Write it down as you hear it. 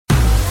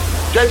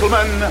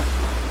Gentlemen,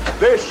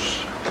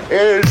 this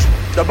is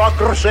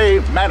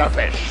Democracy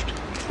Manifest.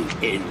 The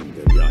end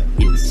of your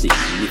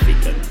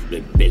insignificant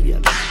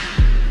rebellion.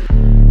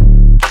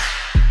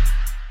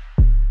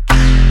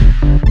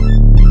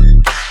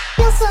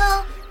 You're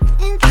so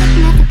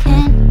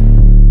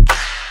insignificant.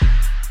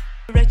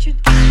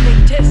 Wretched,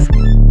 grotesque,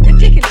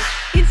 ridiculous,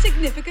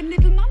 insignificant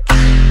little monkey.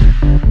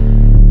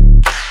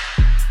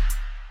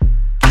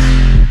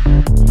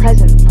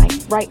 Present,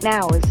 like right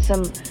now, is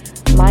some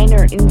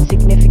minor,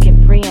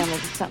 insignificant preamble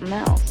to something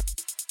else.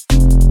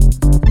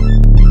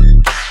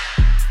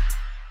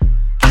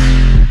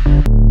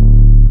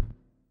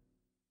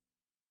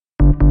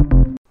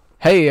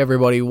 Hey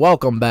everybody,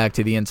 welcome back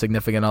to the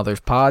Insignificant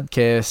Others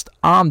podcast.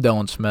 I'm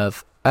Dillon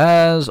Smith.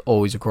 As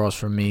always, across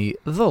from me,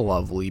 the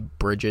lovely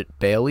Bridget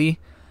Bailey.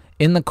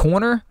 In the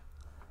corner,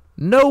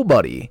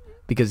 nobody.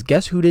 Because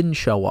guess who didn't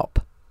show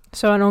up?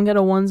 So I don't get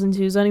a ones and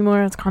twos anymore?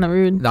 That's kind of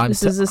rude.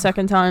 This is the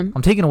second time.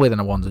 I'm taking away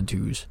the ones and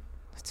twos.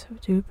 That's so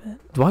stupid.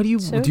 Why do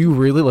you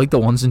really like the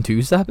ones and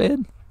twos that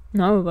bad?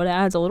 No, but it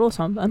adds a little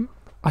something.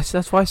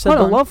 That's why I said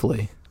Hold on.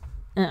 lovely.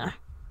 Yeah,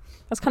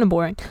 that's kind of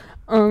boring.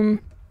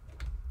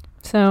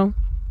 So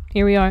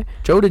here we are.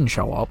 Joe didn't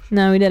show up.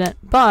 No, we didn't.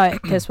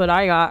 But guess what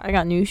I got? I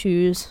got new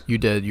shoes. You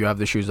did. You have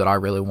the shoes that I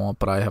really want,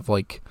 but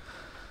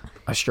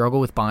I struggle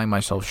with buying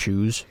myself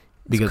shoes.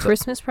 It's a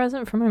Christmas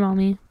present for my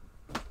mommy.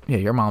 Yeah,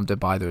 your mom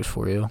did buy those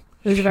for you.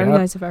 It was very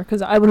nice of her,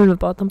 because I wouldn't have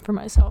bought them for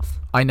myself.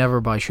 I never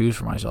buy shoes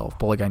for myself,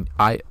 but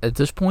I at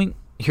this point,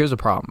 here's the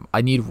problem. I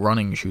need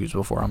running shoes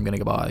before I'm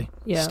gonna buy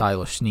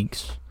stylish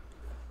sneaks.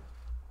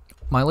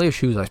 My latest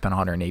shoes I spent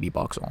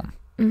 $180 on.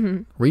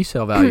 Mm-hmm.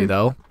 Resale value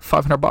though,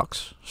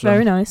 $500. So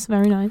very nice,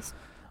 very nice.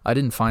 I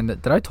didn't find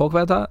that. Did I talk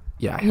about that?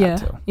 Yeah, I had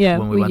to. Yeah,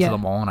 when we went to the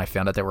mall and I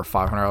found out they were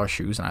 $500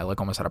 shoes, and I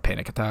almost had a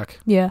panic attack.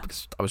 Yeah,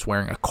 because I was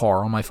wearing a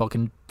car on my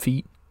fucking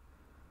feet.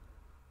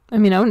 I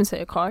mean, I wouldn't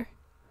say a car.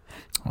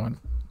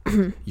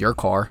 Your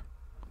car,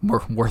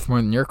 worth more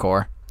than your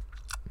car,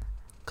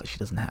 because she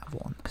doesn't have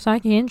one. Because I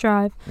can't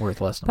drive. Worth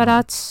less than. But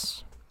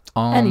that's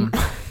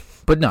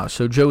But no,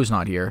 so Joe's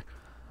not here,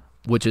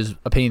 which is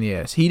a pain in the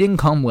ass. He didn't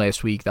come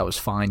last week. That was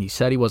fine. He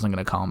said he wasn't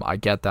going to come. I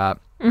get that.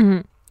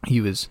 Mm-hmm. He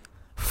was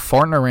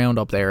farting around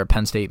up there at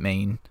Penn State,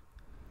 Maine.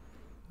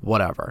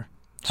 Whatever.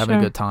 Having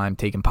a good time,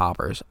 taking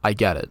poppers. I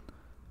get it.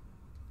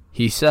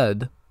 He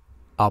said,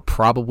 I'll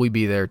probably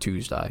be there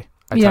Tuesday.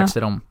 I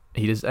texted him.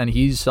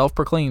 He's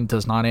self-proclaimed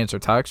does not answer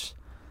texts.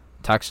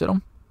 Texted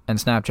him and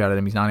Snapchatted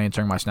him. He's not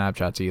answering my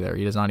Snapchats either.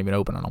 He does not even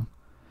open them.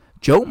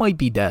 Joe might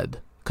be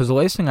dead, because the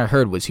last thing I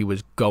heard was he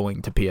was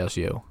going to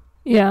PSU.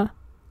 Yeah.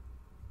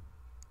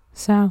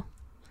 So.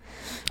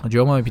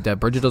 Joe might be dead.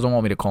 Bridget doesn't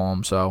want me to call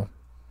him, so.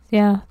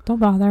 Yeah, don't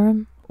bother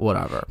him.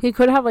 Whatever. He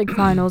could have,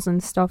 finals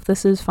and stuff.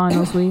 This is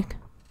finals week.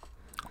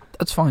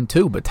 That's fine,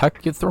 too, but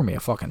you throw me a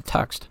fucking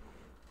text.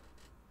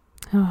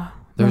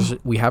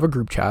 We have a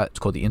group chat. It's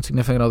called the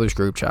Insignificant Others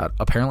group chat.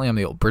 Apparently,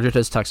 Bridget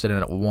has texted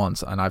in it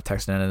once, and I've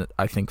texted in it,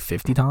 I think,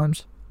 50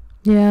 times.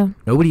 Yeah.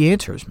 Nobody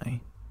answers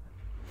me.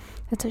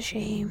 That's a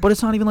shame. But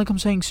it's not even like I'm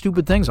saying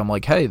stupid things. I'm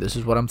like, hey, this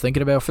is what I'm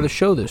thinking about for the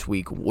show this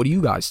week. What do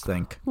you guys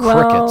think? Well,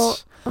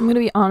 Crickets. I'm going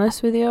to be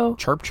honest with you.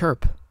 Chirp,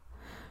 chirp.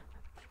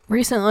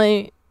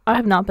 Recently, I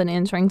have not been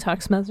answering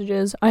text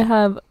messages. I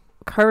have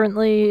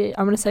currently,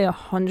 I'm going to say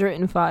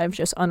 105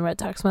 just unread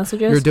text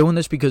messages. You're doing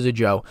this because of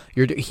Joe.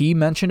 He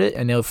mentioned it,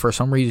 and for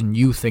some reason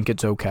you think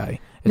it's okay.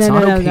 It's no,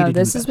 not no, okay no. to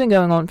This do has that. been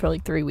going on for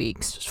like 3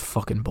 weeks. It's just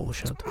fucking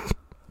bullshit.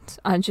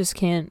 I just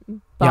can't Yeah,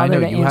 I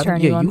bother know. to answer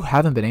anyone. You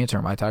haven't been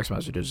answering my text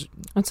messages.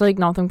 It's like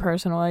nothing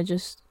personal. I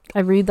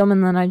read them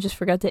and then I just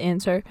forget to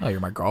answer. Oh, you're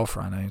my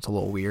girlfriend. It's a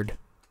little weird.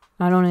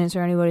 I don't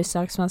answer anybody's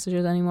text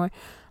messages anymore.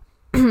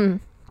 I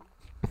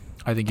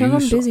think I'm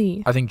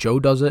busy. I think Joe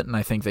does it, and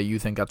I think that you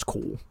think that's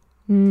cool.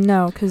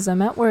 No, because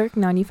I'm at work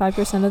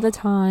 95% of the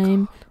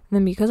time. And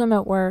then because I'm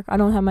at work, I'm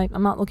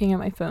not looking at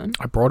my phone.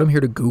 I brought him here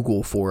to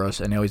Google for us,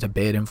 and now he's a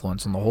bad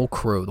influence on the whole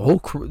crew.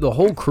 The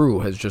whole crew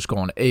has just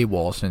gone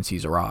AWOL since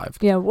he's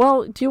arrived. Yeah,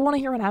 well, do you want to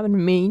hear what happened to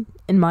me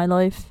in my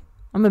life?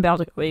 I'm about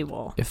to go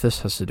AWOL. If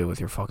this has to do with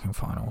your fucking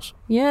finals.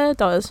 Yeah, it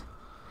does.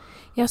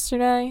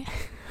 Yesterday,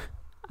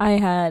 I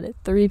had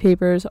 3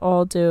 papers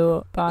all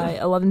due by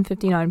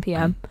 11:59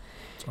 p.m.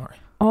 Sorry.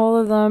 All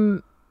of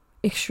them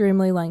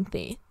extremely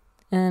lengthy.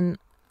 And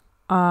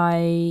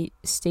I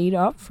stayed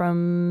up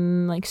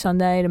from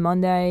Sunday to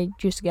Monday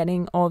just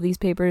getting all these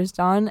papers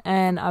done,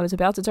 and I was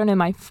about to turn in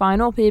my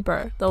final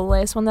paper, the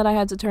last one that I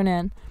had to turn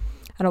in,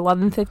 at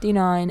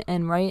 11:59,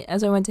 and right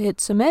as I went to hit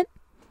submit,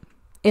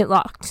 it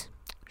locked.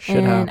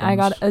 Shit happens. I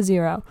got a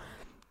 0.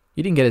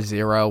 You didn't get a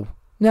 0.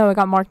 No, it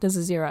got marked as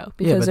a 0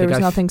 because there was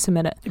nothing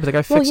submitted. Yeah, but the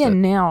guy fixed it.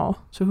 Now.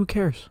 So who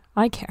cares?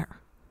 I care.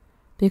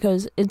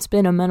 Because it's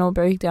been a mental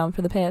breakdown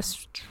for the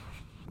past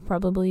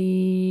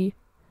probably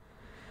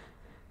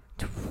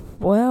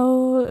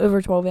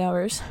over 12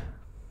 hours.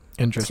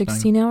 Interesting.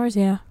 16 hours,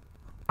 yeah.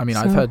 I mean,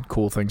 I've had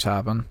cool things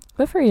happen.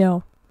 Good for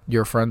you.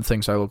 Your friend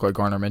thinks I look like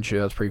Garner Minshew.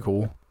 That's pretty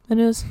cool. It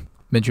is.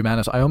 Minshew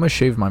Madness. I almost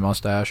shaved my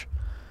mustache.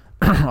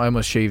 I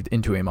almost shaved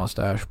into a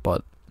mustache,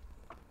 but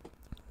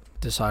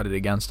decided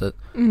against it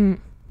Mm.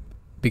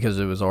 because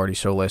it was already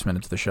so last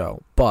minute to the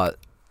show. But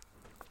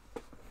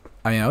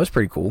I mean, that was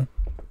pretty cool.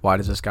 Why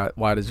does Gardner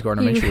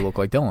Minshew look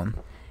like Dillon?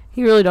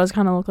 He really does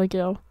kind of look like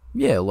you.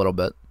 Yeah, a little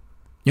bit.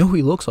 You know who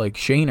he looks like?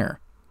 Shaner.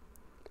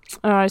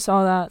 Oh, I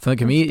saw that. From the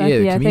comedian. Yeah,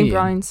 the I comedian. think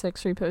Brian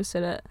Six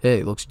reposted it. Yeah,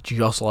 he looks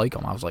just like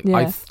him. I was like, Yeah.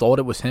 I thought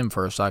it was him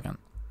for a second.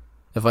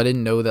 If I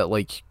didn't know that,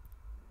 like,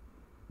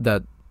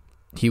 that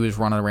he was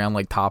running around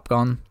like Top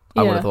Gun,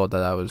 I would have thought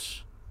that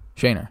was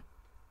Shaner.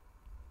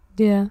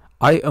 Yeah.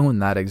 I own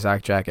that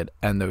exact jacket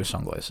and those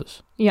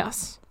sunglasses.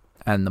 Yes.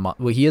 And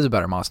he has a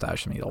better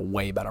mustache than me. A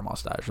way better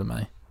mustache than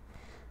me.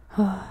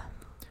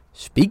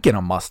 Speaking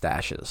of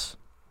mustaches,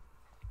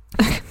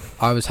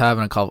 I was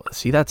having a couple.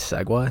 See that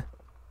segue?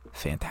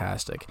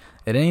 Fantastic.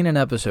 It ain't an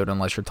episode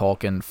unless you're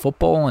talking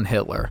football and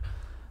Hitler.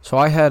 So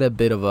I had a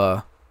bit of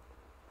a.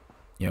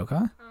 You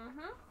okay?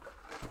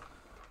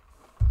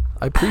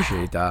 I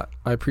appreciate that.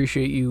 I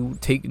appreciate you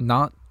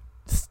not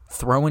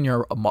throwing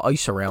your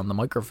ice around the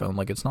microphone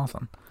like it's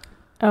nothing.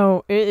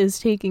 Oh, it is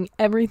taking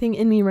everything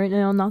in me right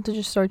now not to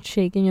just start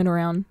shaking it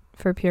around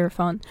for pure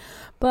fun.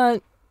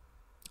 But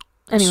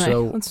anyway,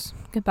 So, let's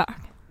get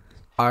back.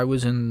 I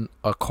was in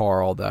a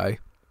car all day,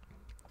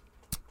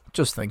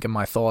 just thinking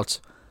my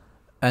thoughts,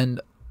 and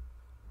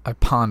I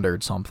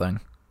pondered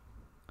something.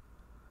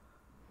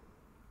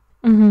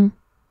 Mm-hmm.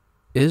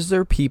 Is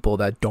there people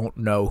that don't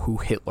know who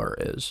Hitler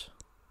is?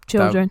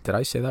 Children. Did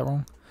I say that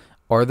wrong?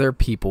 Are there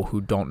people who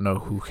don't know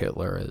who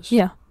Hitler is?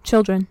 Yeah,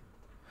 children.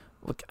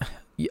 Look,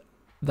 yeah,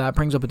 that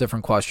brings up a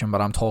different question, but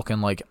I'm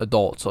talking like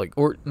adults,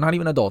 or not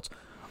even adults.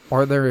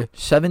 Are there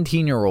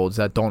 17-year-olds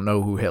that don't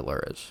know who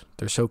Hitler is?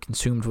 They're so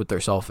consumed with their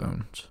cell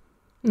phones.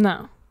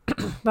 No.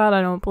 That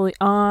I don't believe.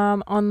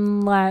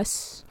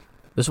 Unless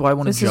This is why I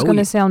want to this is going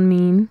to sound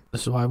mean.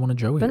 This is why I want to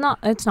Joey. But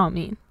it's not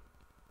mean.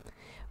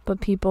 But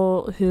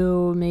people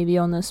who may be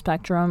on the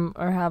spectrum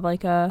or have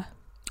like a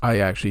I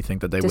actually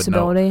think that they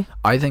disability. would know.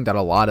 I think that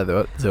a lot of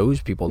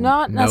those people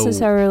Not know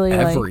necessarily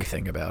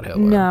everything about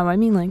Hitler. No, I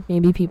mean like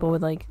maybe people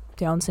with like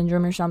Down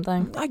syndrome or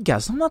something. I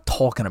guess I'm not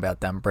talking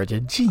about them,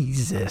 Bridget.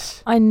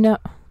 Jesus. I know.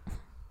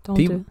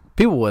 Don't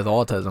People with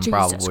autism Jesus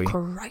probably.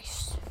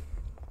 Christ.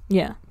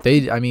 Yeah.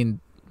 I mean,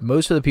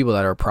 most of the people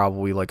that are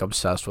probably like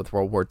obsessed with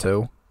World War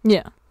II,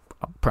 Yeah.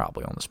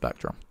 probably on the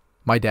spectrum.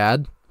 My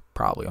dad,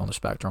 probably on the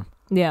spectrum.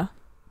 Yeah.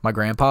 My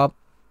grandpa,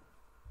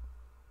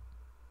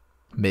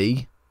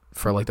 me,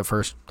 for like the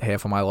first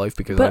half of my life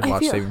because I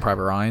watched Saving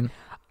Private Ryan.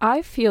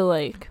 I feel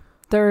like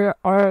there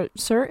are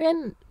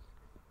certain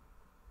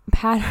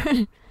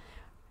pattern.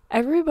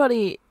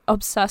 Everybody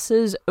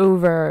obsesses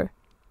over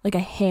like a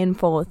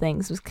handful of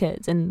things with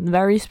kids and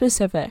very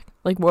specific.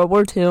 Like World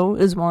War II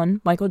is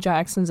one. Michael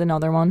Jackson's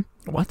another one.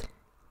 What?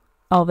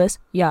 Elvis,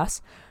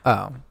 yes.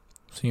 Oh,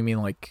 so you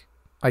mean like,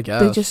 I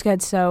guess. They just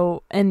get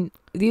so. And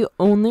the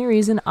only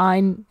reason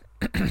I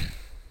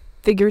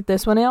figured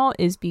this one out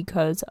is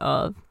because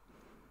of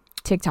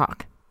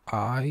TikTok.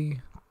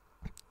 I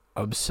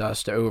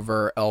obsessed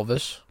over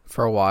Elvis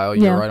for a while.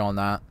 You're right on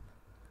that.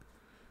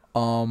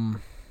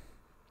 World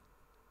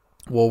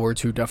War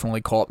II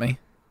definitely caught me.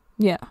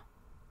 Yeah.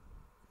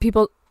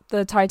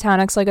 The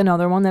Titanic's like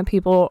another one that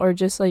people are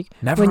just like...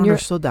 Never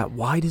understood that.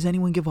 Why does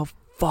anyone give a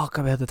fuck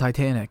about the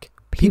Titanic?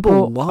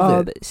 People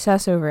love it.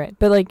 Obsess over it.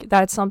 But like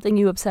that's something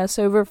you obsess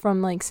over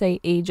from like say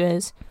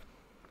ages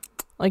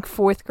like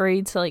 4th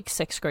grade to like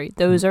 6th grade.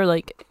 Those are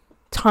like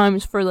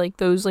times for like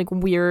those like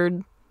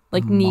weird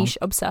like niche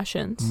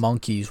obsessions.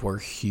 Monkeys were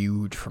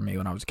huge for me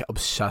when I was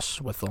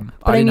obsessed with them.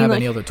 But I didn't have like,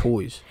 any other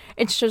toys.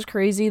 It's just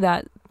crazy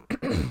that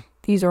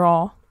these are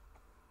all...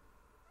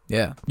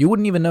 Yeah. You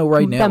wouldn't even know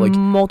right now. That like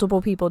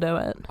multiple people do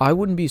it. I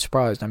wouldn't be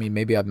surprised. I mean,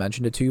 maybe I've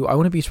mentioned it to you. I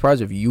wouldn't be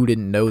surprised if you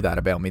didn't know that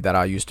about me, that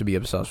I used to be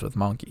obsessed with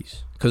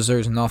monkeys. Because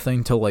there's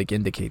nothing to like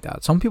indicate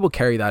that. Some people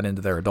carry that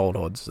into their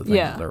adulthoods, the things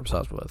that they're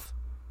obsessed with.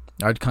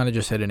 I'd kind of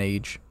just hit an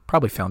age,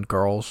 probably found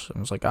girls,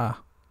 and was like,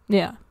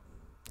 Yeah.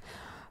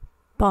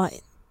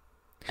 But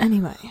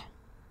anyway.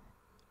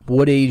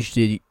 What age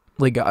did you...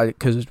 Like,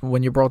 because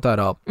when you brought that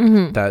up,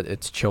 that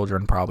it's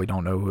children probably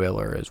don't know who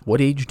Hitler is. What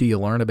age do you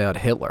learn about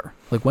Hitler?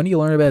 Like, when do you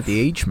learn about the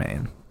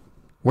H-Man?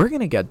 We're going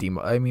to get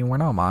I mean, we're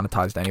not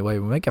monetized anyway.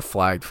 We might get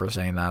flagged for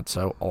saying that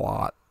so a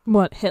lot.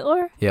 What,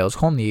 Hitler? Yeah, let's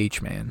call him the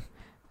H-Man.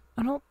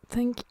 I don't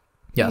think...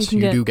 Yes,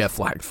 you do get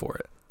flagged for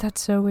it. That's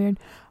so weird.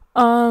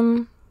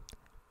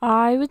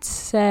 I would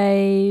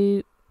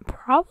say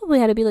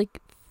probably had to be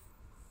like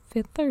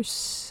 5th or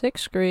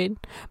 6th grade.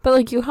 But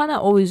like you kind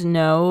of always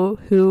know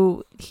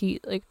who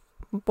he... like.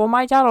 Well,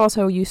 my dad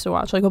also used to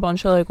watch like a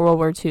bunch of like World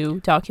War II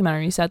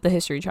documentaries that the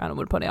History Channel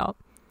would put out.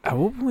 At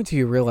what point do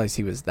you realize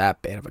he was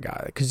that bad of a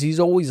guy? Because he's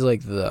always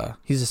like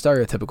he's a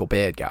stereotypical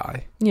bad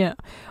guy. Yeah,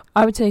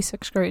 I would say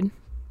 6th grade.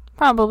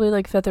 Probably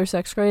like 5th or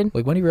 6th grade.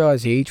 Like when you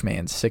realize the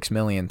H-Man's 6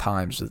 million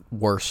times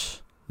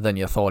worse than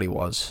you thought he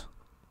was.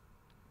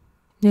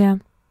 Yeah.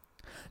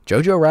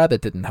 Jojo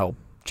Rabbit didn't help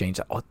change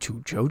that. Oh,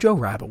 dude, Jojo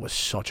Rabbit was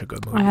such a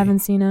good movie. I haven't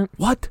seen it.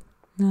 What?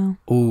 No.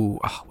 Ooh,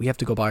 we have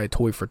to go buy a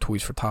toy for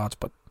Toys for Tots,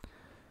 but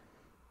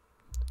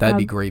that'd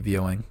be great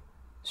viewing.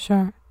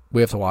 Sure.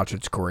 We have to watch it.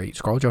 It's great.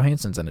 Scarlett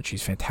Johansson's in it.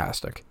 She's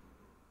fantastic.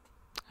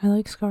 I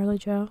like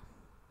Scarlett Jo.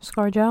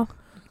 ScarJo.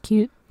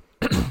 Cute.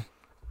 It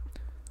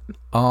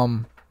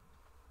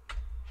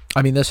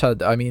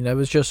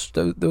was just,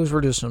 those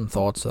were just some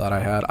thoughts that I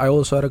had. I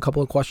also had a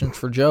couple of questions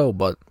for Joe,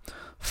 but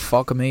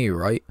fuck me,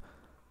 right?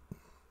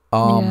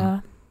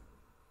 Yeah.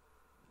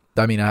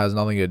 It has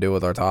nothing to do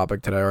with our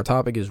topic today. Our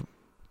topic is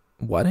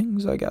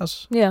weddings, I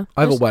guess. Yeah.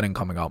 I have a wedding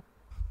coming up.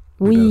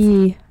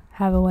 We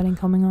have a wedding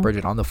coming up.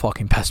 Bridget, I'm the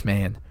fucking best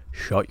man.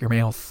 Shut your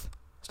mouth.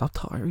 Stop.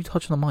 Why are you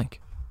touching the mic?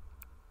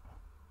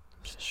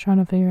 Just trying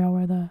to figure out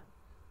where the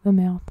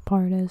mouth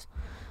part is.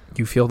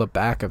 You feel the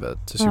back of it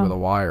to see where the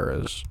wire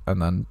is,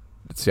 and then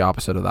it's the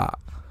opposite of that.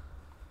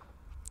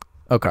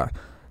 Okay.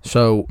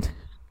 So,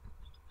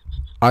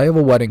 I have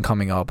a wedding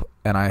coming up,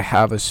 and I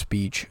have a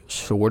speech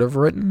sort of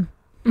written.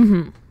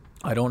 Mm-hmm.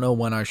 I don't know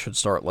when I should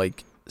start,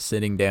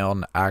 sitting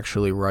down,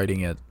 actually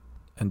writing it,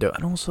 and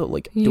also,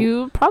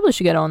 you probably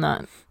should get on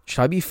that.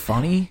 Should I be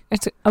funny?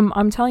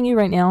 I'm telling you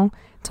right now,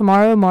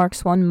 tomorrow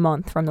marks 1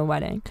 month from the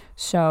wedding.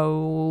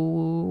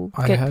 So...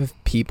 I have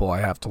people I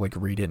have to,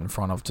 read it in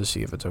front of to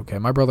see if it's okay.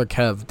 My brother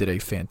Kev did a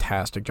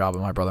fantastic job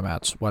at my brother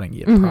Matt's wedding.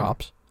 He had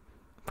props.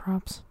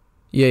 Props?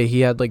 Yeah,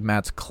 he had,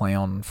 Matt's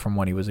clown from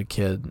when he was a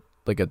kid.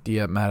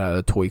 Matt had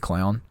a toy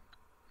clown.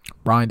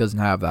 Ryan doesn't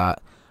have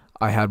that.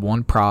 I had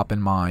one prop in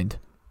mind,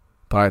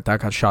 but that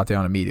got shot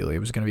down immediately. It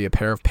was going to be a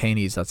pair of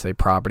panties that say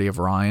property of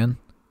Ryan.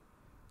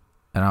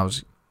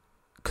 And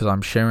because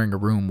I'm sharing a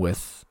room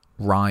with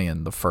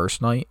Ryan the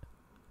first night,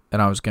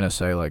 and I was going to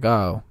say,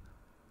 oh,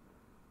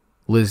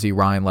 Lizzie,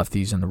 Ryan left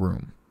these in the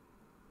room.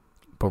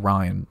 But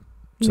Ryan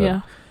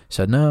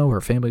said no,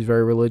 her family's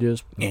very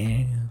religious.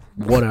 Yeah,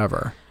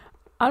 whatever.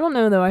 I don't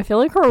know, though. I feel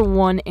like her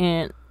one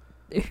aunt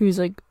who's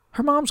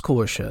her mom's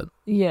cool as shit.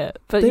 Yeah,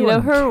 but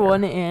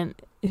one aunt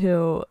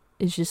who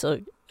is just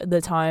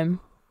the time,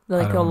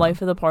 the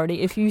life of the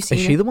party. If you see,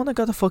 is she the one that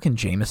got the fucking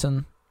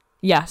Jameson?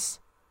 Yes.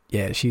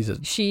 Yeah, she's a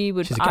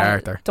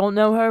character. I don't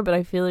know her, but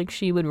I feel like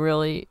she would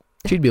really.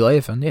 She'd be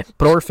laughing, yeah.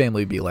 But our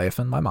family would be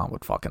laughing. My mom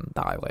would fucking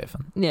die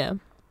laughing. Yeah,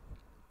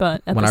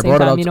 but at the same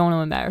time, you don't want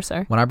to embarrass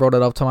her. When I brought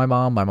it up to my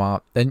mom,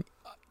 and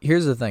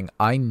here's the thing: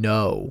 I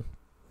know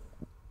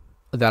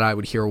that I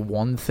would hear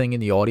one thing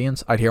in the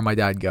audience. I'd hear my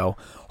dad go,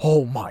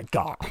 "Oh my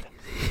god,"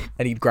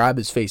 and he'd grab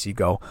his face. He'd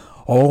go,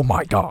 "Oh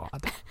my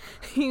god."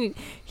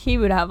 He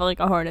would have a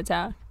heart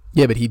attack.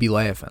 Yeah, but he'd be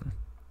laughing.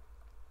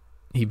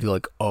 He'd be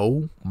like,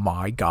 "Oh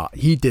my god,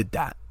 he did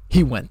that.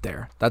 He went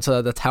there." That's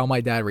how my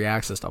dad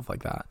reacts to stuff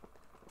like that.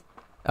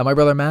 At my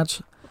brother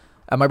Matt's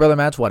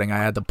wedding, I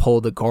had to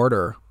pull the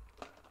garter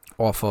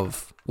off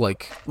of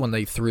when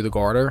they threw the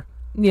garter.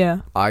 Yeah.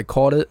 I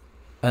caught it,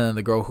 and then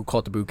the girl who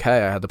caught the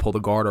bouquet, I had to pull the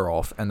garter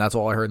off, and that's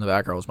all I heard in the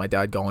background was my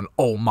dad going,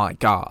 "Oh my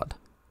god,"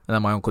 and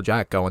then my Uncle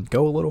Jack going,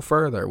 "Go a little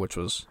further," which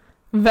was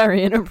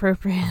very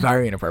inappropriate.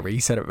 Very inappropriate.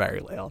 He said it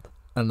very loud.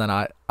 And then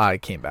I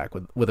came back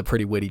with a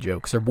pretty witty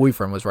joke, because her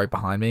boyfriend was right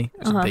behind me. He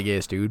was a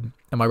big-ass dude.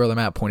 And my brother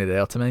Matt pointed it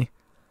out to me.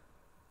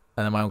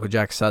 And then my Uncle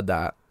Jack said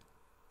that.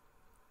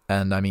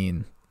 And,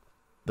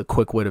 the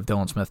quick wit of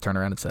Dillon Smith turned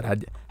around and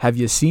said, have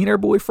you seen her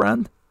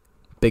boyfriend?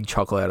 Big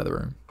chuckle out of the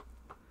room.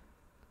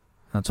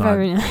 That's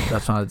when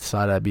I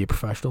decided I'd be a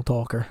professional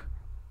talker.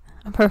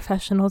 A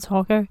professional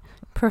talker?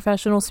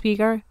 Professional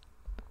speaker?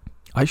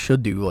 I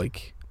should do,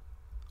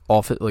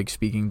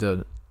 speaking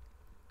to...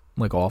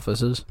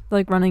 offices,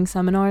 running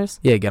seminars.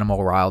 Yeah, get them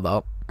all riled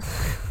up.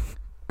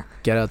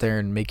 Get out there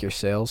and make your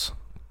sales.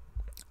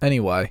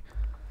 Anyway,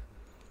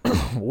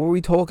 what were we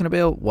talking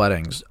about?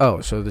 Weddings. Oh,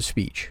 so the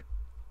speech.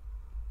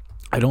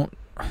 I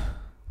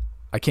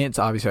can't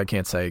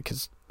say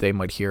because they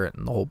might hear it,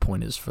 and the whole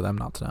point is for them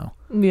not to know.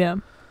 Yeah.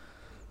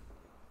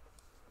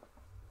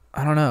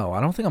 I don't know.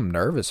 I don't think I'm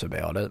nervous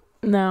about it.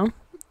 No.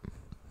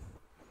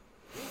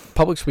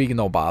 Public speaking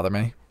don't bother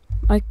me.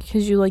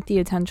 Because you like the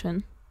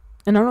attention.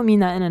 And I don't mean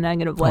that in a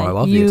negative way. Oh, I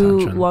love the attention.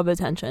 You love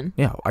attention.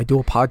 Yeah, I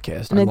do a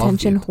podcast.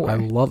 I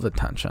love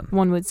attention.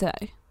 One would say.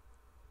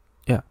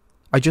 Yeah.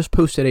 I just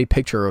posted a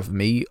picture of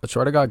me. I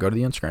swear to God, go to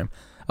the Instagram.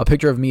 A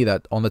picture of me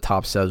that on the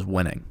top says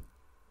winning.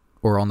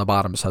 Or on the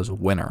bottom says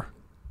winner.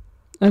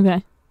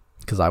 Okay.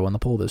 Because I won the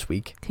poll this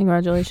week.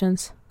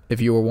 Congratulations.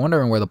 If you were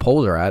wondering where the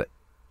polls are at,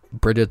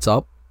 Bridget's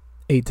up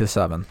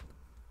 8-7.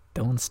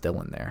 Dillon's still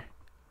in there.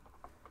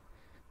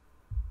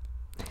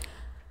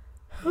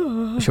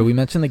 Should we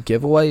mention the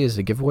giveaway? Is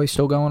the giveaway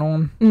still going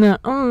on? No,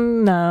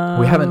 no.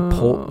 We haven't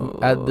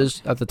polled at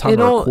the time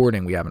of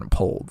recording. We haven't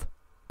polled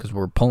because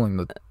we're polling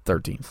the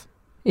 13th.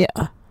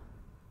 Yeah.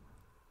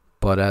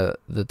 But at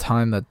the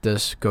time that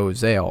this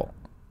goes out,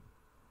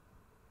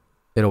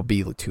 it'll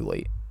be too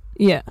late.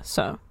 Yeah.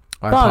 So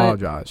I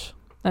apologize.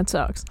 That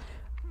sucks.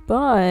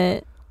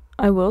 But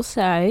I will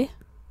say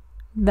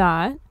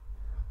that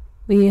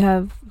we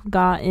have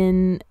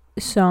gotten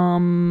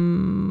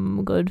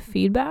some good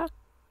feedback.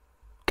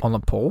 On the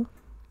poll?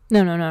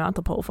 No, not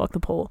the poll. Fuck the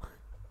poll.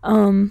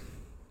 The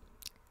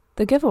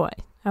giveaway,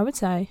 I would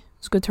say.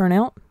 It's a good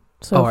turnout.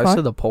 So far. I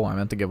said the poll. I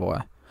meant the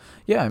giveaway.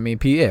 Yeah,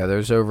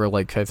 there's over,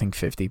 I think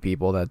 50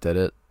 people that did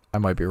it. I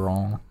might be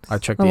wrong. I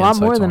checked A the lot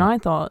insights more than on it. I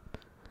thought.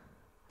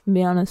 To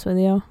be honest with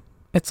you.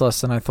 It's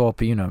less than I thought,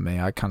 but you know me.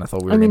 I kind of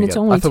thought we were I mean, going it's to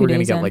get. only I thought 2 we were going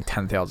to days get in. like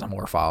 10,000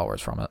 more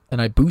followers from it,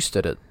 and I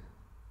boosted it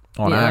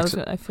on Yeah,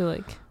 accident. I feel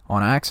like.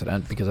 On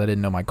accident because I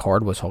didn't know my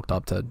card was hooked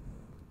up to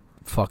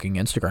fucking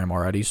Instagram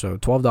already. So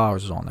 $12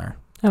 is on there.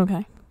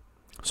 Okay.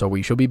 So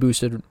we should be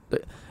boosted.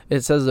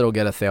 It says it'll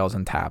get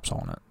 1,000 taps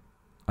on it.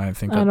 I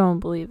think. I don't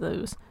believe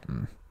those,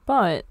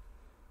 but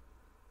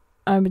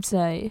I would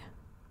say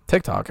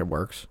TikTok it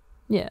works.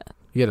 yeah.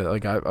 You get it.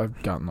 Like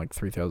I've gotten like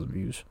 3,000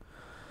 views.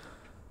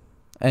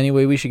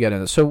 Anyway, we should get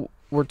into. So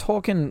we're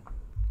talking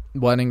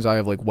weddings. I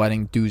have like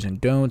wedding do's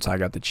and don'ts. I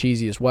got the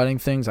cheesiest wedding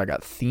things. I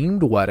got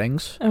themed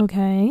weddings.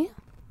 Okay.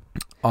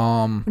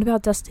 What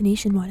about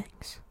destination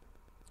weddings?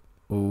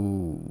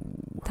 Ooh.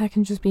 That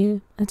can just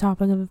be a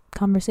topic of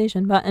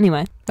conversation. But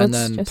anyway, And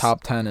then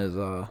top 10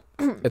 is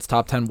it's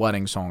top 10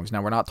 wedding songs.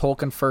 Now we're not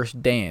talking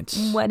first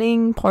dance.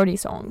 Wedding party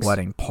songs.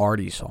 Wedding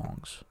party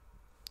songs.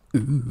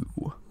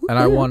 Ooh. And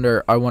I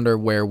wonder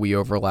where we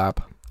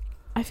overlap.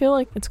 I feel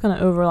like it's gonna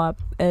overlap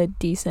a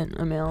decent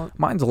amount.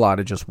 Mine's a lot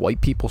of just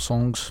white people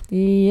songs.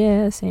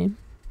 Yeah, same.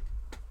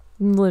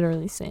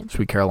 Literally same.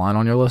 Sweet Caroline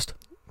on your list?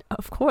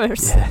 Of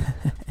course.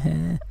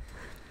 Yeah.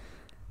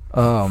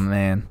 Oh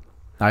man.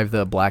 I have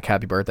the Black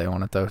Happy Birthday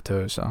on it though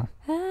too, so.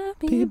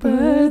 Happy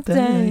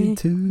birthday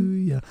to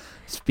you.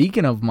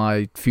 Speaking of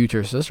my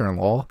future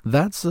sister-in-law,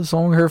 that's the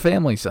song her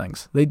family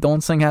sings. They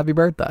don't sing Happy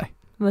Birthday.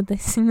 But they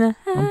sing the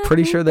I'm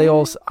pretty sure they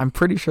all. I'm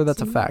pretty sure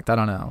that's a fact. I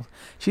don't know.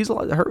 She's a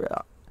lot.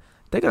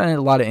 They got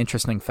a lot of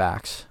interesting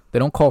facts. They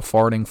don't call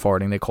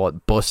farting. They call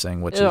it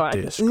bussing, which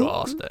is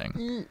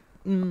disgusting.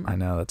 I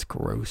know that's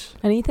gross.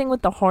 Anything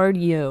with the hard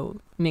U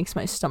makes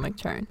my stomach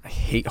turn. I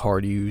hate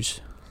hard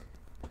U's.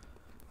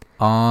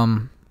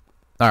 All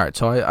right.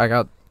 So I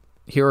got.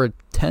 Here are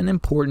 10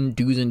 important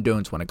do's and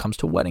don'ts when it comes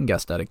to wedding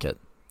guest etiquette.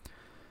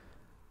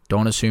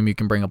 Don't assume you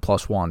can bring a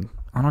 +1.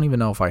 I don't even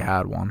know if I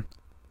had one.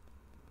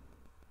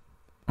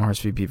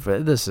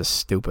 RSVP. This is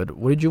stupid.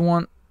 What did you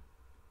want?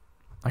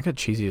 I got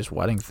cheesiest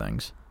wedding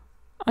things.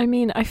 I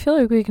mean, I feel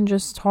like we can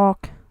just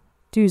talk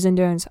do's and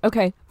don'ts.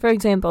 Okay, for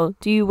example,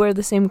 do you wear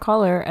the same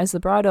color as the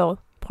bridal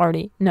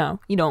party? No,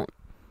 you don't.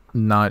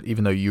 Not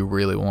even though you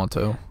really want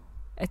to.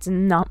 It's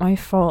not my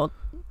fault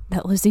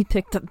that Lizzie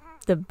picked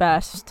the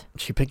best.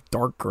 She picked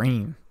dark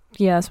green.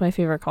 Yeah, that's my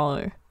favorite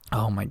color.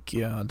 Oh my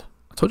god.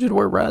 I told you to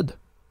wear red.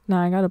 No,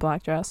 I got a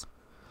black dress.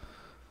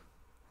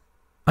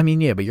 I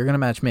mean, yeah, but you're going to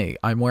match me.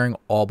 I'm wearing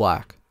all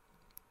black.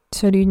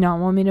 So do you not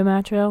want me to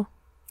match you?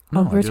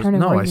 No, I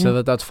said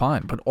that that's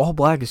fine. But all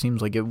black, it seems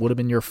like it would have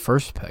been your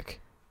first pick.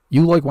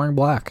 You like wearing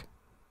black.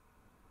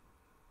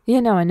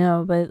 Yeah, no, I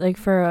know. But like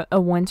for a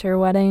winter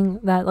wedding,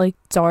 that like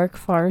dark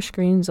forest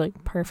green's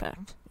like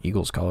perfect.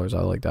 Eagles colors,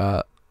 I like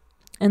that.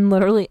 And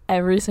literally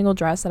every single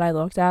dress that I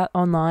looked at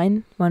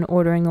online when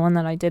ordering the one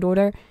that I did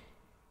order,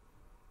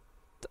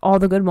 all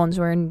the good ones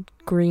were in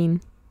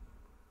green.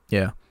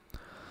 Yeah.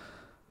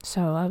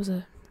 So that was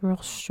a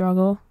real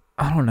struggle.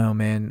 I don't know,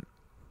 man.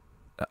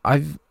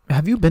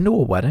 Have you been to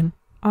a wedding?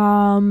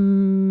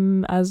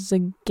 As a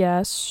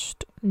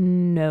guest,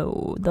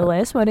 no. The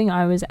last wedding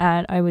I was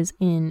at, I was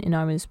in, and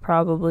I was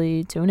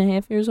probably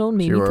 2.5 years old,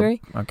 maybe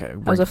 3. Okay. I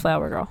was a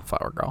flower girl.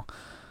 Flower girl.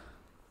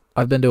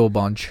 I've been to a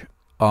bunch.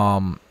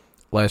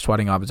 Last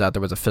wedding I was at,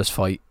 there was a fist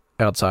fight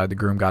outside. The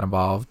groom got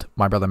involved.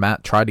 My brother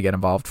Matt tried to get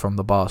involved from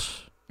the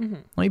bus. Mm-hmm.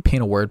 Let me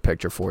paint a word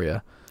picture for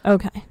you.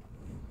 Okay.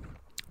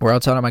 We're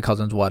outside of my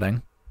cousin's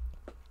wedding.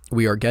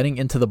 We are getting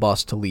into the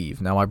bus to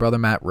leave. Now, my brother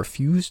Matt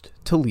refused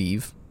to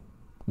leave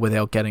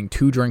without getting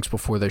 2 drinks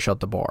before they shut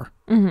the bar.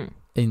 Mm-hmm.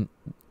 And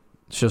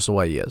it's just the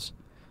way he is.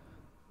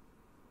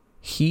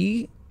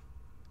 He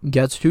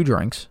gets 2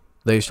 drinks.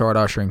 They start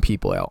ushering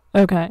people out.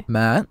 Okay.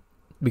 Matt,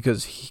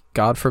 because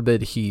God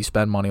forbid he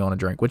spend money on a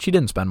drink, which he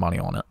didn't spend money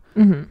on it.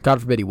 Mm-hmm. God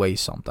forbid he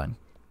wastes something.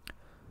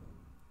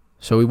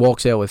 So he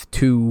walks out with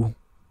 2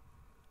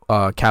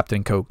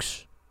 Captain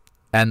Cokes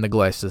and the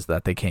glasses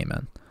that they came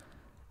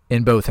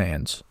in both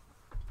hands.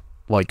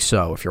 Like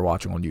so, if you're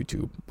watching on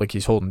YouTube. Like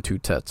he's holding 2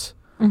 tits.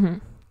 Mm-hmm.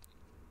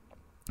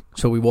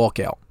 So we walk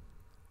out.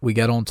 We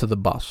get onto the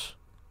bus.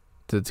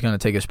 It's going to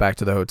take us back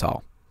to the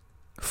hotel.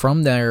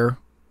 From there,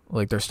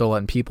 like they're still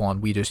letting people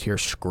on, we just hear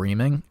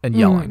screaming and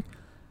yelling. Mm-hmm.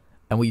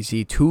 And we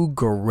see 2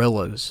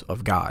 gorillas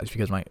of guys,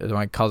 because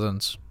my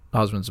cousin's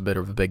husband's a bit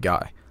of a big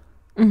guy.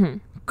 Mm-hmm.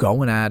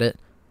 Going at it.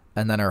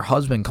 And then her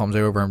husband comes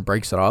over and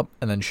breaks it up.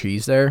 And then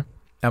she's there.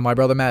 And my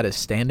brother Matt is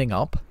standing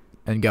up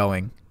and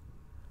going,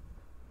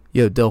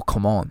 "Yo, Dill,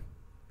 come on."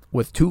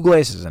 With 2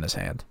 glasses in his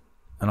hand.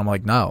 And I'm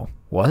like, "No,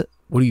 what?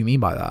 What do you mean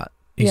by that?"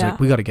 He's like,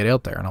 "We got to get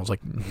out there." And I was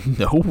like,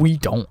 "No, we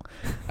don't."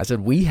 I said,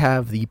 "We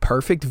have the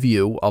perfect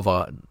view of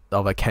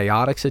a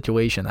chaotic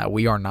situation that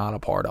we are not a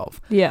part of."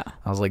 Yeah.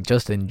 I was like,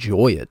 "Just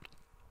enjoy it."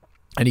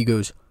 And he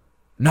goes,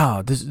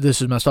 "No, this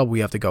is messed up. We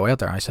have to go out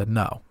there." And I said,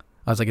 "No."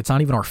 I was like, "It's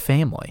not even our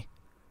family."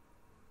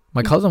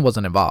 My cousin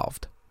wasn't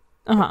involved.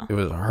 Uh-huh. It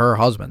was her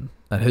husband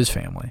and his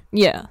family.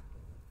 Yeah.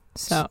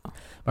 So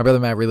my brother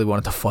Matt really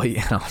wanted to fight,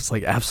 and I was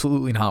like,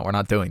 absolutely not. We're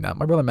not doing that.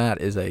 My brother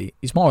Matt he's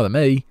smaller than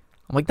me.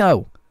 I'm like,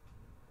 no.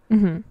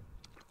 Mm-hmm.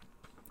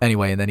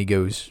 Anyway, and then he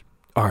goes,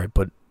 all right,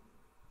 but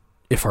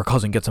if our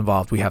cousin gets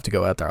involved, we have to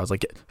go out there. I was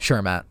like,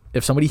 sure, Matt.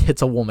 If somebody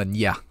hits a woman,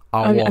 yeah,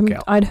 I'll walk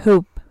out. I'd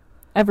hope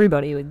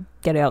everybody would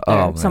get out there.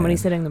 Oh, Somebody man.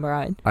 sitting the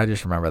bride. I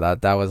just remember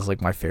that. That was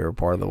like my favorite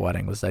part of the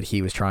wedding, was that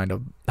he was trying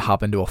to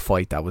hop into a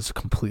fight that was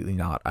completely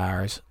not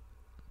ours.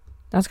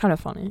 That's kind of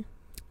funny.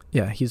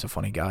 Yeah, he's a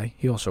funny guy.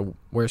 He also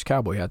wears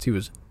cowboy hats. He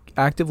was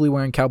actively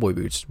wearing cowboy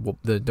boots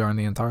during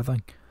the entire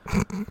thing.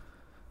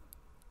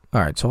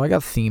 All right, so I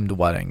got themed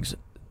weddings.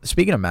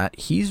 Speaking of Matt,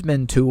 he's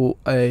been to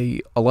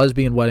a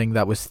lesbian wedding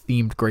that was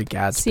themed Great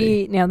Gatsby.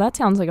 See, now that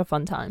sounds like a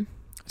fun time.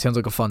 Sounds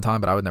like a fun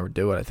time, but I would never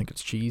do it. I think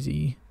it's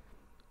cheesy.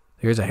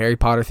 Here's a Harry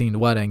Potter themed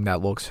wedding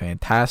that looks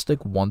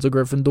fantastic. One's a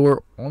Gryffindor,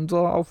 one's a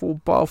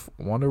Hufflepuff.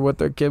 Wonder what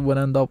their kid would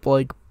end up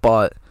like,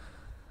 but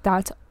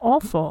That's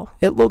awful.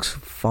 it looks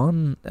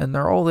fun, and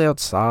they're all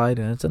outside,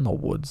 and it's in the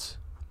woods.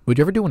 Would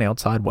you ever do an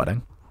outside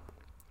wedding?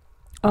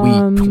 We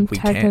Technically,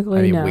 can't.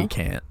 I mean, no. we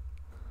can't.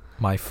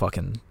 My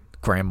fucking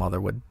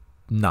grandmother would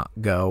not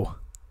go.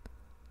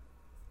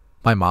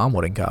 My mom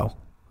wouldn't go,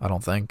 I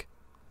don't think.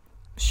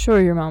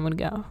 Sure, your mom would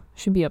go.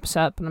 She'd be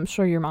upset, but I'm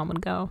sure your mom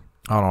would go.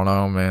 I don't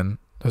know, man.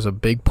 There's a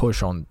big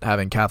push on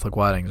having Catholic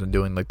weddings and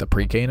doing like the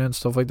pre-Cana and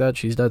stuff like that.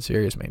 She's dead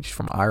serious, man. She's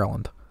from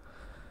Ireland.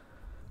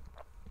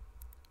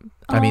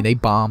 I mean, they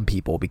bomb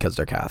people because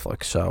they're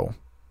Catholic, so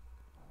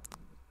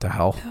the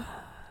hell?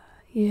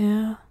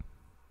 Yeah.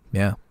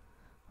 Yeah.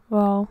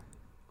 Well,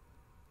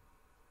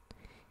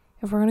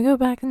 if we're gonna go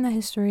back in the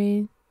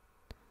history,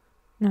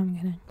 no, I'm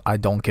kidding. I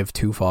don't give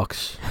two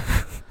fucks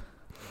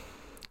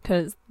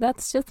Because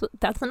that's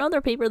another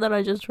paper that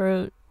I just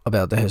wrote.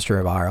 about the history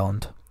of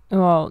Ireland.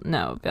 Well,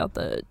 no, about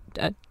the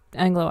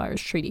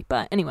Anglo-Irish Treaty.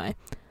 But anyway,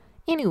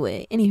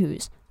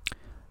 anywho's.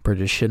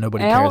 British shit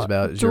nobody cares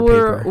about is your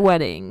Outdoor paper.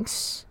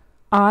 weddings.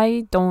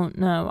 I don't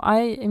know.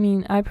 I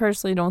mean, I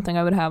personally don't think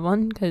I would have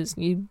one because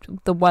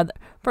the weather.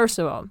 First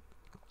of all,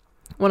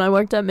 when I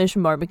worked at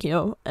Mission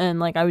Barbecue and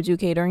like I would do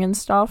catering and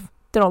stuff,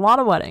 did a lot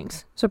of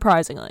weddings.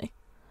 Surprisingly,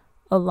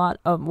 a lot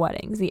of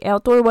weddings. The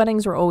outdoor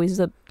weddings were always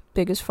the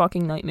biggest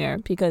fucking nightmare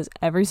because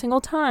every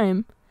single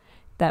time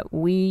that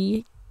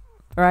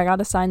I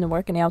got assigned to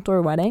work an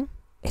outdoor wedding,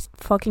 it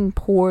fucking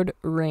poured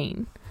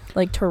rain,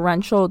 like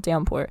torrential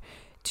downpour.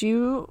 Do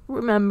you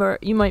remember?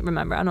 You might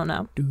remember. I don't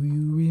know. Do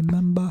you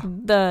remember?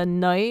 The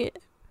night.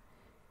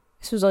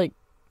 This was like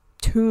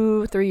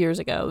 2-3 years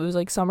ago. It was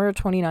like summer of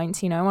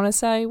 2019, I want to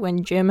say,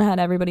 when Jim had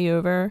everybody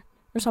over,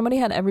 or somebody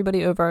had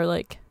everybody over,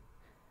 like,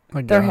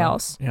 their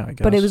house. Yeah, I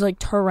guess. But it was like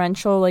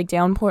torrential, like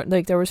downpour,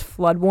 like there was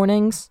flood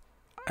warnings.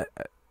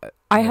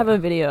 I have a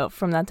video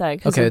from that day.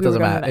 Okay, it doesn't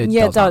matter.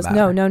 Yeah, it does.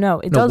 No,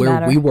 it does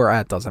matter. Where we were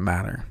at doesn't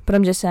matter. But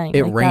I'm just saying.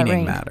 It like,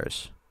 raining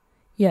matters.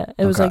 Yeah,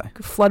 it was Okay. like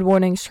flood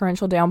warnings,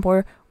 torrential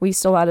downpour. We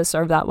still had to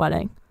serve that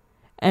wedding.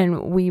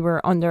 And we were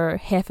under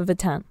half of a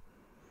tent.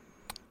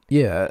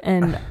 Yeah.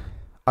 And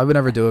I would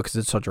never do it because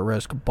it's such a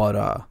risk, but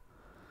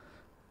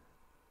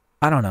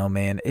I don't know,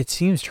 man. It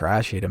seems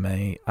trashy to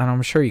me. And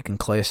I'm sure you can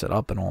class it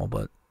up and all,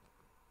 but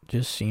it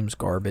just seems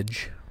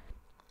garbage.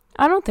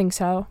 I don't think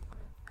so.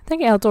 I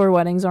think outdoor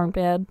weddings aren't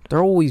bad.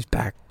 They're always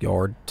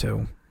backyard,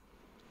 too.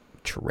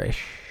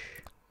 Trash.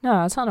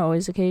 No, that's not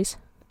always the case.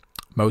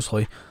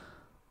 Mostly.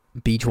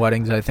 Beach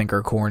weddings, I think,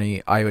 are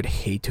corny. I would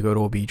hate to go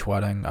to a beach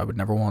wedding. I would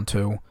never want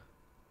to.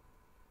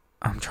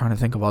 I'm trying to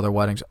think of other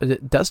weddings.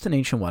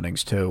 Destination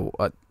weddings, too.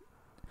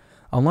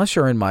 Unless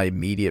you're in my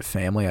immediate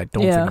family, I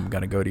don't think I'm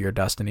going to go to your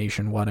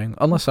destination wedding.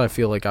 Unless I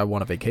feel like I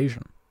want a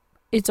vacation.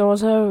 It's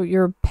also,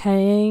 you're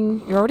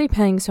already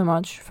paying so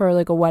much for,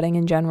 like, a wedding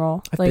in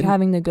general.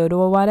 Having to go to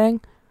a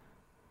wedding.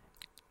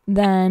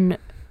 Then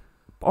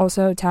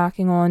also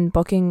tacking on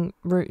booking,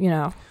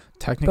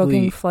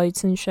 booking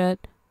flights and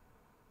shit.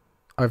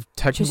 I've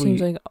technically just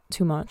seems like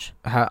too much.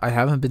 I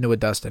haven't been to a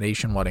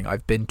destination wedding.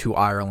 I've been to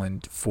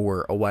Ireland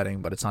for a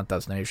wedding, but it's not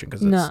destination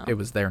because it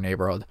was their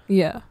neighborhood.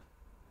 Yeah.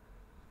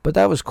 But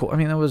that was cool. I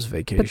mean, that was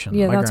vacation. But,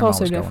 yeah, my that's grandma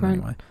also was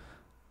different. Going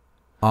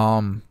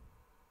anyway.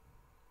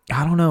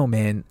 I don't know,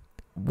 man.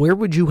 Where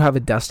would you have a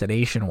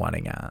destination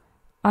wedding at?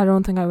 I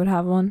don't think I would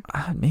have one.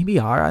 Maybe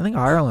I think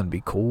Ireland would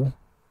be cool.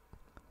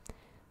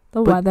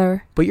 The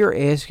weather. But you're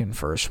asking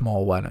for a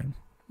small wedding.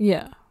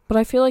 Yeah, but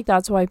I feel like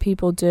that's why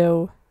people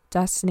do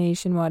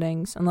destination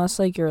weddings, unless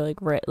like you're like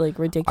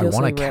ridiculously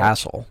I want a rich.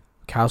 castle.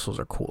 Castles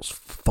are cool as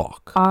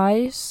fuck.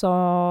 I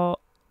saw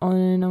I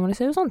want to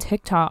say it was on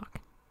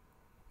TikTok.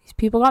 These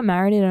people got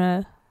married in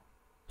it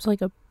was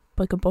like a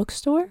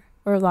bookstore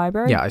or a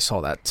library. Yeah, I saw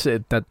that.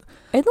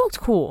 It looked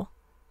cool.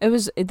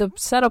 The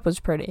setup was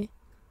pretty.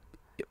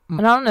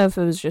 And I don't know if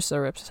it was just the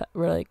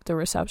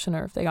reception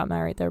or if they got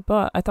married there,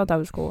 but I thought that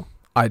was cool.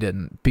 I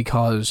didn't,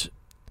 because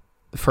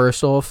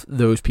first off,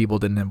 those people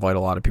didn't invite a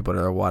lot of people to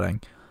their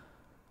wedding.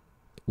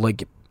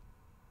 Like,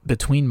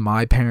 between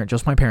my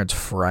parents'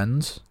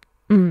 friends,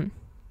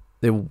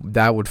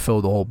 that would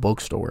fill the whole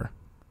bookstore.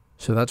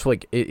 So that's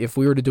like, if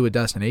we were to do a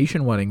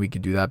destination wedding, we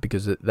could do that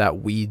because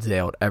that weeds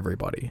out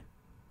everybody.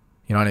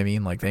 You know what I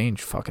mean? Like, they ain't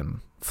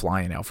fucking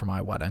flying out for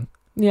my wedding.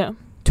 Yeah.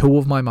 2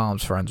 of my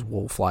mom's friends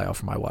will fly out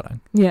for my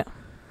wedding. Yeah.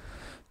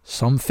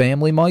 Some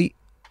family might.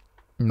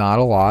 Not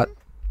a lot.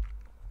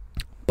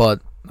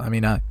 But, I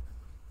mean, I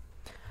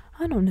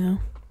don't know.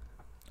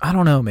 I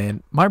don't know,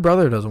 man. My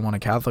brother doesn't want a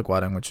Catholic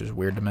wedding, which is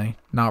weird to me.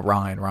 Not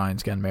Ryan.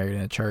 Ryan's getting married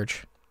in a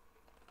church.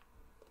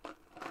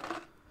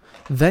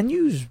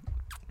 Venues.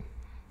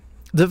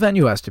 The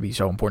venue has to be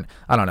so important.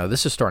 I don't know.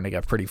 This is starting to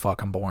get pretty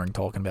fucking boring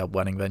talking about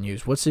wedding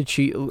venues. What's the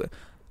cheat?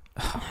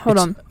 Hold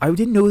on. I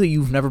didn't know that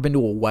you've never been to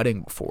a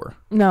wedding before.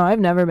 No, I've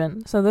never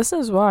been. So this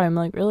is why I'm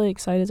like really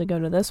excited to go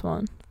to this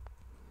one.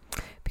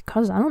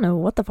 Because I don't know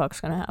what the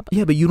fuck's going to happen.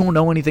 Yeah, but you don't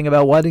know anything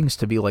about weddings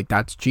to be like,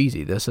 that's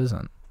cheesy. This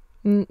isn't.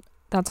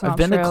 That's not I've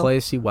been true. to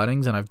classy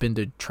weddings and I've been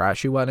to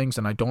trashy weddings,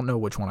 and I don't know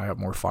which one I have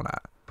more fun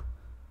at.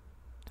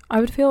 I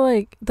would feel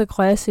like the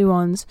classy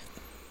ones,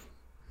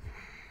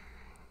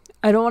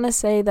 I don't want to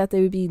say that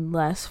they would be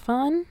less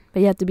fun,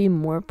 but you have to be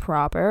more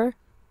proper.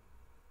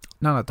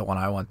 Not at the one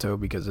I went to,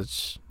 because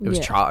it was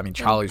Yeah.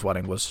 Charlie's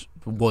wedding was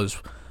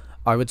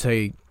I would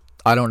say,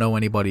 I don't know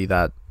anybody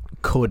that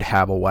could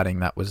have a wedding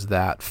that was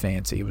that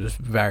fancy. It was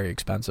very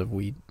expensive.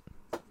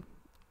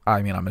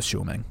 I'm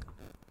assuming.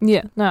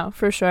 Yeah, no,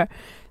 for sure.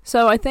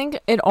 So I think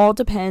it all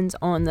depends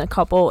on the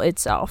couple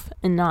itself,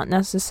 and not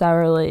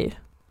necessarily,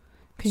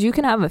 because you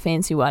can have a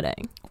fancy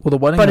wedding, Well, the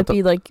wedding, but it'd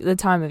be like the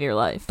time of your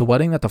life. the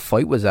wedding that the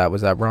fight was at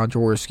Ron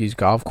Jaworski's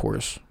golf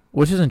course,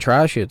 which isn't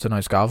trashy. It's a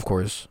nice golf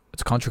course.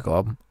 It's a country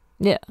club.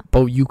 Yeah.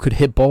 But you could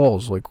hit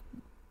balls, like,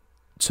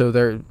 so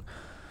there.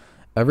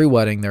 Every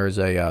wedding there is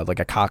a like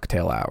a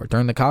cocktail hour.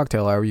 During the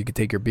cocktail hour, you could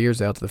take your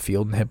beers out to the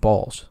field and hit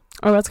balls.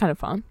 Oh, that's kind of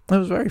fun. It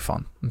was very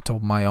fun until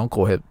my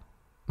uncle hit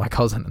my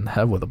cousin in the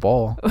head with a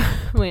ball.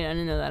 Wait, I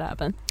didn't know that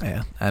happened.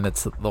 Yeah, and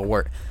it's the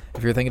worst.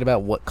 If you're thinking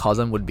about what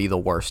cousin would be the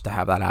worst to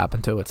have that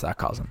happen to, it's that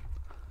cousin.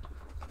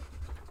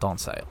 Don't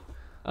say it.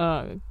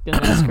 Oh,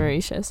 goodness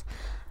gracious.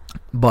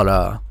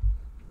 But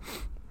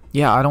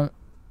yeah, I don't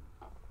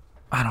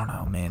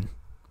know, man.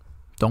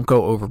 Don't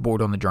go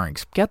overboard on the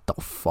drinks. Get the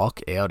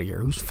fuck out of here.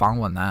 Who's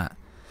following that?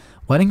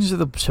 Weddings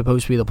are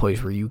supposed to be the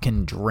place where you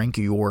can drink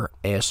your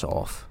ass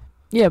off.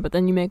 Yeah, but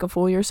then you make a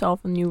fool of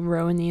yourself and you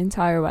ruin the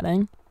entire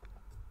wedding.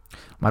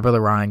 My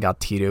brother Ryan got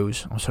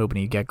Tito's. I was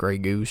hoping he'd get Grey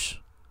Goose.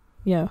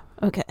 Yeah,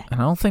 okay.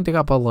 And I don't think they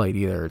got Bud Light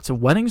either. So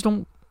weddings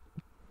don't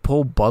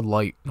pull Bud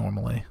Light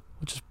normally,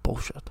 which is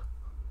bullshit.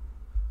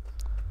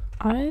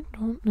 I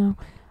don't know.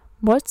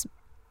 Let's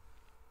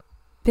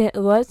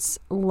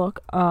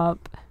look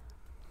up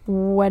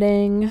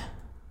wedding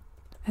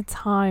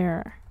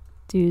attire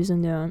do's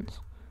and don'ts.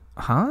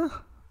 Huh?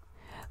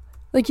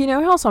 Like, you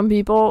know how some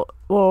people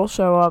will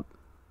show up,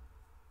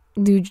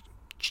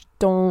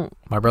 don't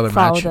My brother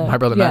follow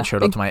Matt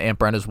showed up to my Aunt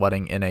Brenda's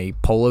wedding in a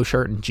polo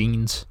shirt and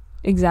jeans.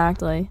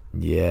 exactly.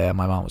 Yeah,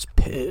 my mom was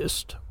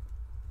pissed.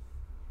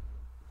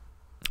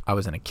 I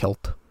was in a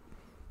kilt.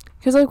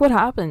 Because, like, what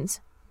happens?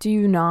 Do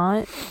you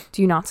not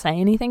say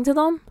anything to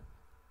them?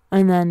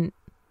 And then...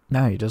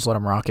 No, you just let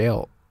them rock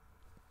out.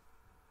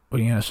 What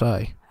are you going to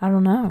say? I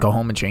don't know. Go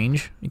home and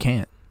change? You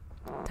can't.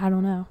 I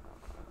don't know.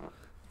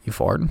 You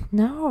farting?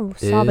 No,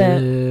 stop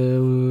it.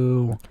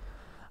 Ew.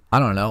 I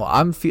don't know.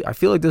 I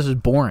feel like this is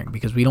boring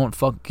because we don't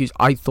fuck... Cause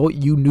I thought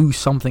you knew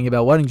something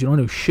about weddings. You don't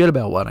know shit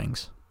about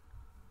weddings.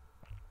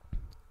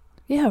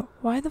 Yeah,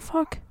 why the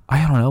fuck?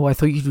 I don't know. I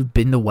thought you'd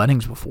been to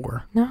weddings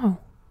before. No.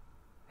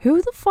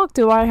 Who the fuck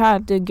do I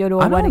have to go to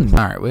a wedding?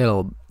 All right, we had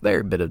a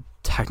very bit of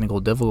technical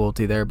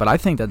difficulty there, but I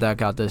think that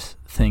got this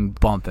thing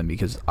bumping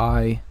because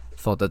I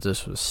thought that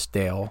this was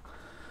stale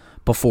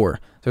before.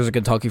 There's a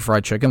Kentucky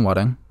Fried Chicken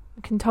wedding.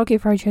 Kentucky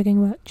Fried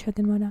Chicken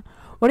wedding.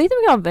 What do you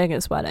think about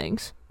Vegas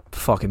weddings?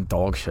 Fucking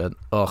dog shit.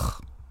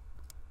 Ugh.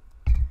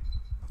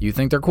 You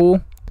think they're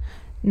cool?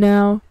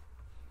 No.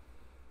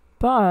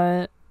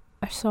 But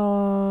I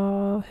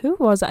saw... Who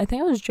was it? I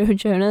think it was Joe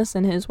Jonas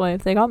and his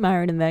wife. They got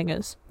married in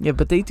Vegas. Yeah,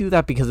 but they do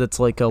that because it's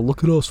like,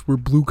 look at us, we're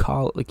blue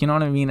collar. Like, you know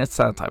what I mean? It's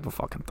that type of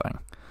fucking thing.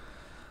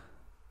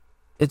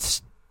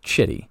 It's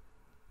shitty.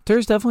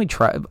 There's definitely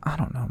I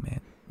don't know, man.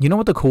 You know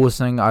what the coolest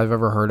thing I've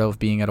ever heard of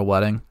being at a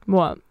wedding?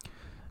 What?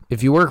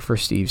 If you work for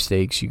Steve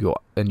Steaks, you go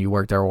and you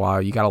work there a while,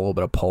 you got a little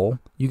bit of pull.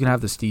 You can have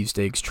the Steve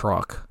Steaks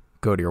truck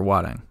go to your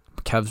wedding.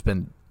 Kev's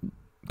been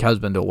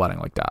to a wedding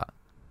like that.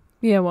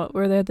 Yeah, what?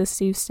 Were they at the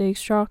Steve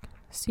Steaks truck?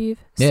 Steve?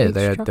 Yeah,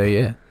 Steaks truck?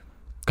 yeah.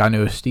 Guy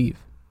knew Steve.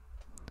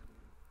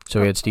 So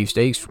he had Steve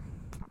Steaks.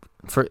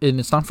 And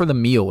it's not for the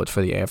meal, it's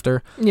for the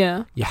after.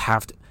 Yeah. You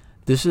have to.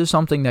 This is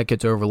something that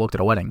gets overlooked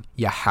at a wedding.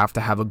 You have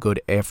to have a good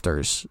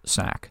afters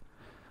snack.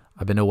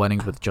 I've been to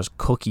weddings with just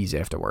cookies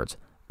afterwards.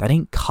 That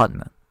ain't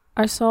cutting it.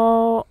 I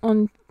saw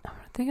on, I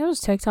think it was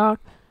TikTok,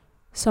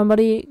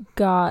 somebody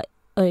got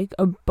like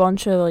a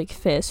bunch of like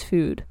fast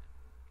food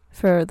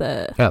for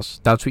the... Yes,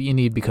 that's what you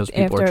need because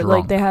people are drunk.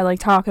 Like they had like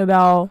Taco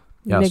Bell,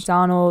 Yes.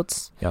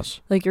 McDonald's.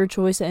 Yes. Like your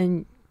choice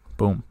and...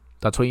 Boom.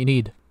 That's what you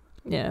need.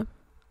 Yeah.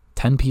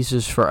 10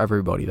 pieces for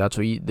everybody. That's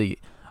what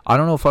I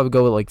don't know if I would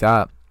go with like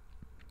that.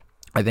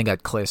 I think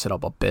I'd class it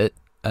up a bit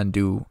and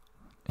do...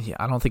 Yeah,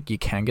 I don't think you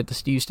can get the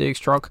Steve Steaks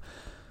truck.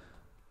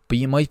 But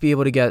you might be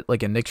able to get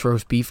like a Nick's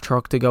roast beef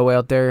truck to go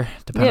out there,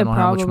 depending on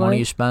how much money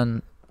you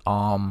spend.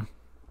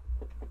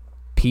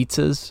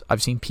 Pizzas.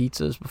 I've seen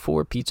pizzas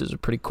before. Pizzas are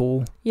pretty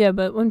cool. Yeah,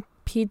 but when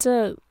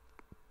pizza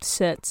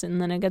sits and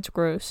then it gets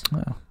gross.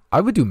 Yeah. I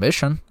would do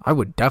Mission. I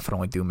would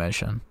definitely do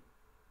Mission.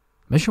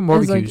 Mission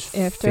barbecue's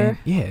like after?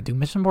 dude,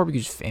 Mission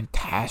barbecue's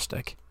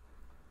fantastic.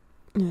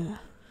 Yeah.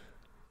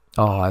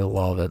 Oh, I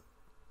love it.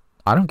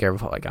 I don't care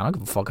if I don't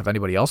give a fuck if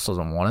anybody else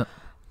doesn't want it.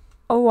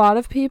 A lot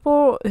of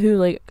people who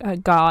like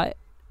got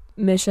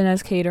Mission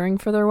as catering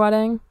for their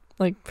wedding,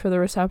 like for the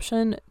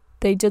reception,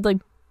 they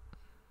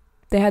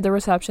had the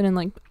reception in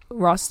like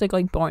rustic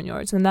like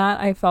barnyards, and that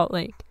I felt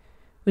like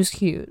was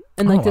cute.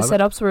 And like the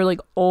setups were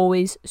like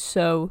always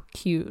so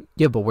cute.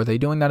 Yeah, but were they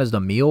doing that as the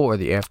meal or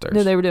the afters?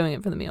 No, they were doing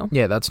it for the meal.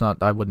 Yeah, that's not.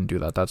 I wouldn't do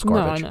that. That's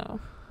garbage. No, I know.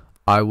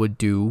 I would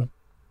do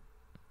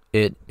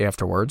it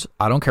afterwards.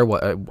 I don't care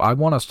what. I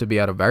want us to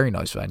be at a very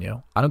nice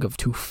venue. I don't give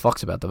two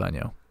fucks about the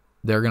venue.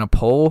 They're gonna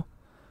pull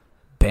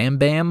Bam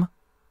Bam,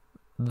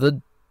 the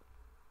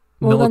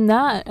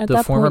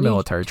former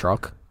military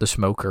truck, the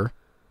smoker,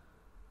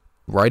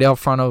 right out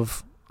front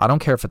of. I don't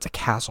care if it's a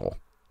castle.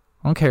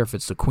 I don't care if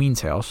it's the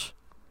Queen's house.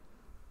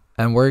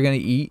 And we're going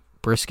to eat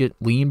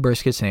lean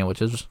brisket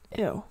sandwiches.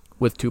 Ew.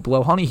 With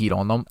Tupelo honey heat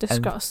on them.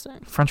 Disgusting.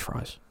 And French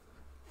fries.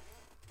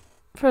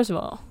 First of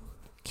all,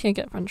 can't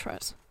get French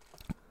fries.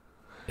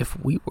 If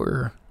we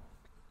were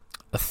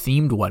a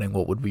themed wedding,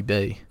 what would we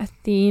be? A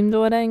themed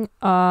wedding?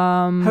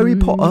 Harry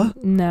Potter?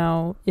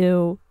 No.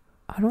 Ew.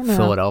 I don't know.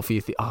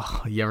 Philadelphia.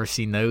 You ever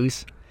seen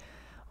those?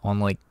 On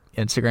like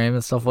Instagram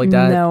and stuff like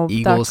that? No,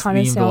 Eagles that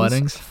themed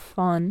weddings?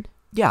 Fun.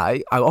 Yeah,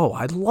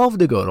 I'd love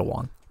to go to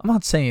one. I'm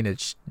not saying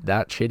it's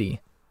that shitty.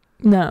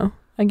 No,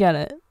 I get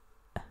it.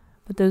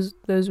 But those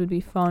would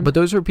be fun. But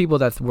those are people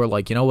that were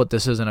like, you know what,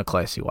 this isn't a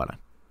classy wedding.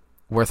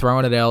 We're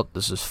throwing it out.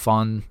 This is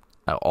fun.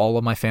 All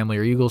of my family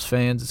are Eagles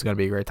fans. It's going to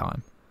be a great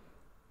time.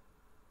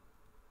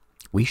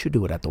 We should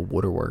do it at the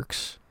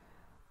Waterworks.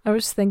 I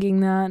was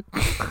thinking that.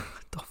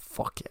 The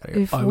fuck out of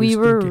here. If we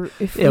were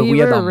rich.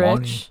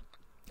 Money.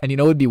 And you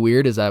know what would be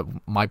weird is that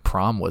my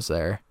prom was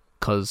there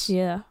because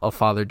of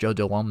Father Joe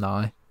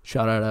alumni.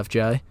 Shout out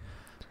FJ.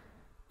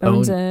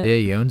 Owns it. Yeah,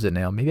 he owns it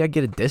now. Maybe I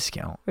get a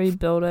discount.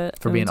 Rebuild it.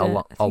 For being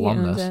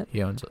alumnus.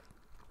 He owns it.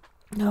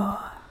 No.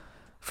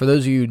 For those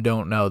of you who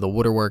don't know, the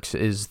Waterworks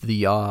is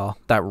the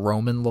that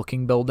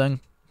Roman-looking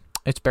building.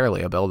 It's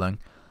barely a building.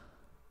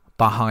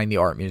 Behind the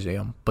art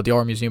museum. But the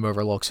art museum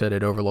overlooks it.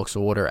 It overlooks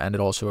the water, and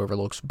it also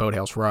overlooks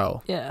Boathouse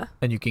Row. Yeah.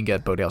 And you can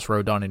get Boathouse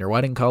Row done in your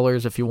wedding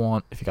colors if you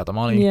want, if you got the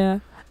money. Yeah.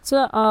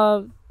 So,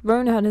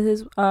 Ron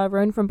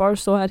from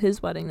Barstool had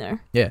his wedding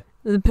there. Yeah.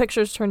 The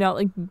pictures turned out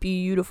like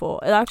beautiful.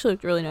 It actually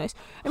looked really nice.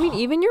 I mean,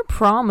 even your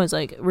prom was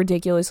like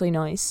ridiculously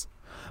nice.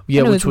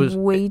 Yeah, which was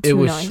way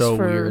too nice so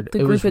for weird. the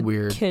group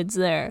of kids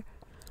there.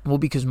 Well,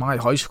 because my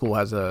high school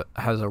has a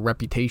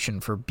reputation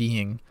for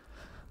being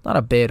not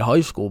a bad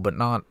high school, but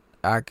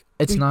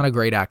it's not a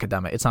great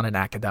academic. It's not an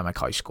academic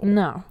high school.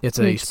 No, it's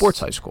a sports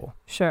high school.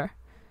 Sure.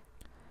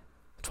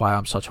 That's why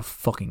I'm such a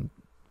fucking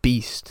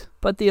beast.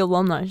 But the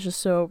alumni is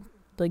just so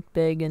like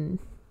big and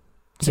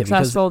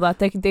successful that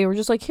they were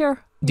just like,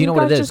 here. Do you know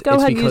what it is? Just go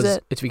ahead and use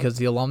it. It's because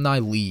the alumni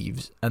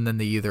leaves and then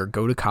they either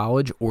go to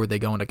college or they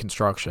go into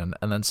construction,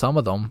 and then some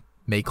of them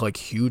make like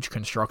huge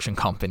construction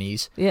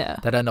companies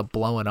that end up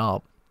blowing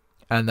up,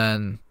 and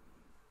then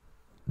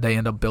they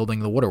end up building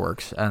the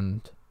Waterworks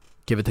and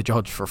give it to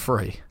Judge for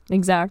free.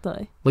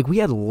 Exactly. Like we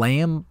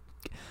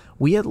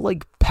had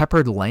like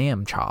peppered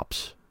lamb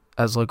chops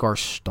as like our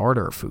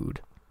starter food.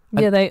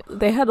 Yeah,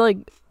 they had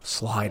like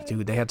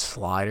they had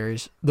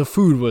sliders. The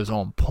food was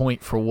on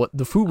point for what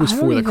the food was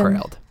for the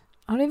crowd.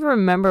 I don't even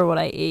remember what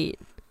I ate.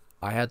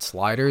 I had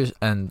sliders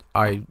and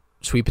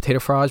sweet potato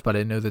fries, but I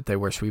didn't know that they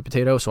were sweet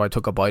potato, so I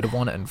took a bite of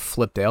one and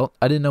flipped out.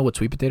 I didn't know what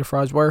sweet potato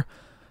fries were.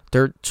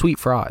 They're sweet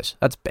fries.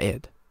 That's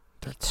bad.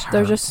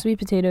 They're just sweet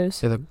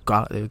potatoes. They're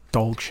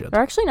dog shit.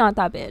 They're actually not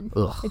that bad.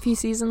 Ugh. If you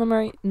season them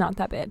right, not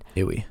that bad.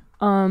 Ewy.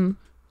 I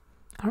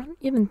don't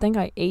even think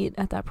I ate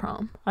at that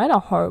prom. I had a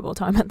horrible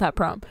time at that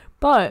prom,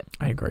 but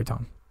I had a great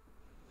time.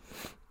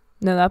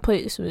 No, that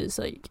place was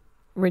like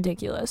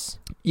ridiculous.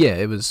 Yeah,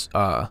 it was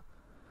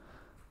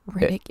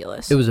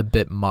ridiculous. It was a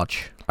bit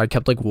much. I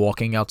kept like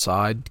walking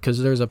outside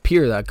because there's a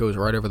pier that goes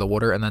right over the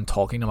water, and then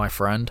talking to my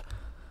friend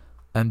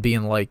and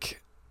being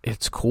like,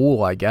 it's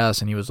cool, I guess.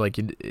 And he was like,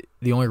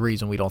 the only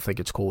reason we don't think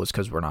it's cool is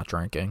because we're not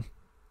drinking.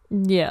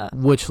 Yeah.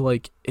 Which,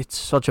 like, it's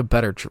such a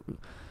better...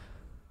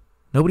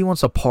 Nobody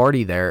wants to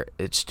party there.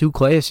 It's too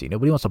classy.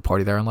 Nobody wants to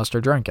party there unless they're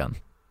drinking.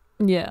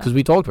 Yeah. Because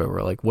we talked about it.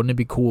 We're like, wouldn't it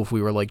be cool if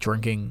we were, like,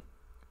 drinking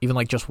even,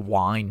 like, just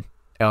wine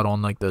out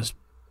on, like, this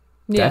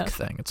deck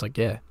thing? It's like,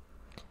 yeah.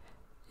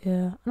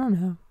 Yeah. I don't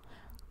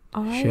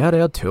know. Shout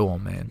out to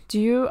him, man.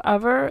 Do you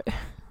ever...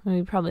 Well,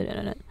 you probably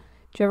didn't.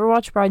 Do you ever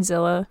watch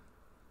Bridezilla?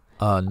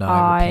 No,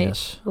 I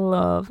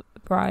love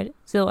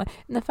Bridezilla.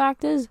 And the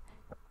fact is,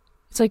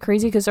 it's like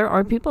crazy because there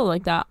are people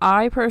like that.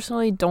 I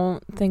personally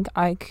don't think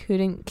I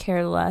couldn't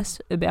care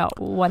less about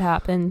what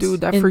happens.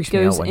 Dude, that freaks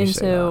me out when you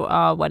say that. Goes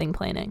into wedding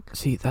planning.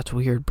 See, that's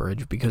weird,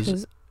 Bridge,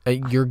 because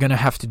you're gonna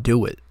have to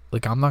do it.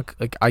 Like, I'm not,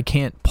 like, I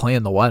can't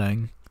plan the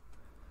wedding.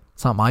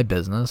 It's not my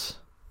business.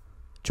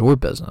 It's your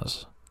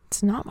business.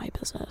 It's not my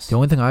business. The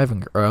only thing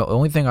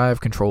I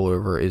have control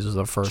over is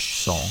the first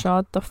song.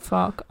 Shut the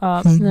fuck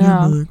up.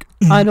 No,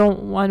 I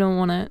don't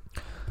want it.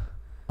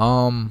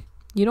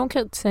 You don't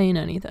get saying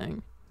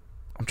anything.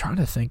 I'm trying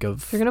to think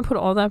of. If you're gonna put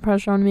all that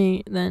pressure on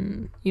me,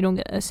 then you don't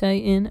get a say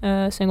in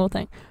a single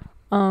thing.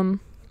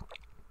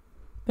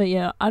 But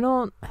yeah, I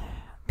don't.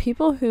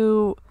 People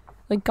who,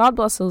 like, God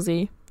bless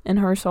Lizzie and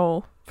her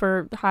soul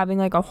for having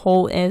like a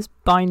whole ass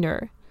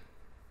binder.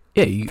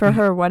 Yeah, for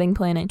her wedding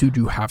planning. Dude,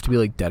 you have to be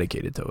like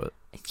dedicated to it.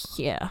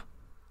 Yeah.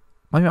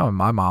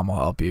 My mom will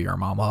help you. Your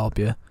mom will help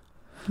you.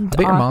 I bet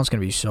your mom's gonna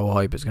be so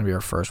hype. It's gonna be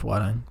her first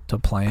wedding to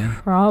plan.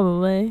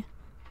 Probably.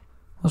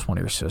 Unless one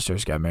of your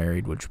sisters got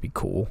married, which would be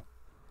cool.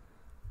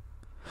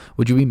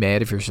 Would you be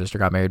mad if your sister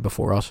got married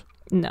before us?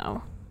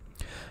 No.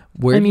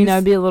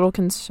 I'd be a little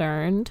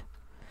concerned.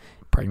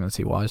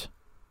 Pregnancy-wise?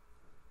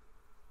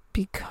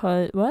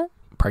 Because, what?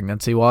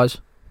 Pregnancy-wise?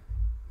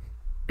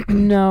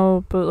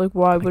 No, but, like,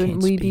 why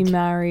wouldn't we be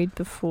married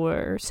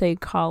before, say,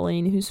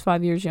 Colleen, who's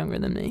 5 years younger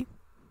than me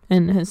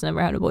and has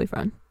never had a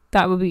boyfriend?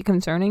 That would be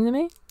concerning to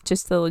me.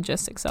 Just the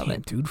logistics of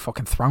it. Dude,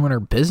 fucking throwing her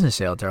business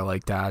out there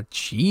like that.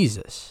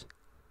 Jesus.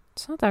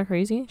 It's not that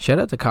crazy. Shout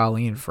out to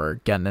Colleen for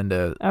getting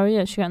into... Oh,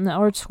 yeah, she got into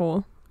art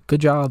school.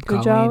 Good job,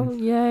 Colleen. Good job.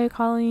 Yay,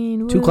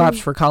 Colleen. Woo. 2 claps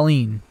for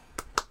Colleen.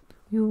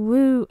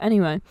 Woo.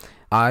 Anyway.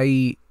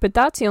 But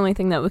that's the only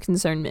thing that would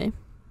concern me.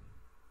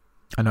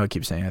 I know I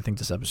keep saying I think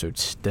this episode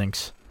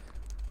stinks.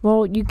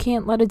 Well, you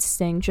can't let it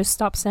sting. Just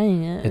stop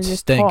saying it. It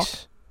stinks.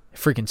 Talk. It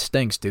freaking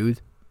stinks,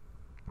 dude.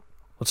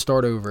 Let's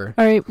start over.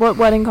 All right, what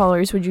wedding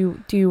colors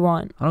do you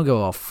want? I don't give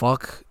a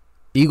fuck.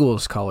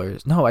 Eagles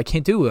colors. No, I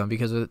can't do them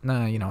because you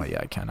know what? Yeah,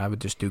 I can. I would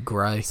just do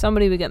gray.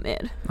 Somebody would get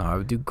mad. No, I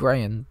would do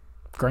gray and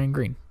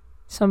green.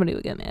 Somebody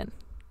would get mad.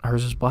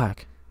 Hers is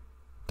black.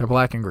 They're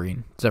black and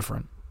green. It's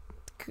different.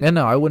 And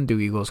no, I wouldn't do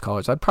Eagles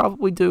colors. I'd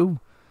probably do.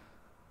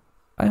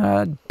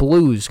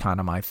 Blue's kind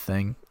of my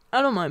thing.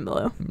 I don't mind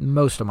blue.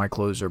 Most of my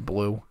clothes are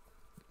blue.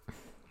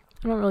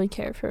 I don't really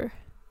care for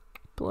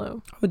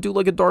blue. I would do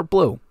like a dark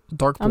blue.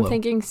 Dark blue. I'm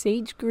thinking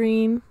sage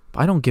green.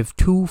 I don't give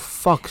 2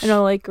 fucks. And I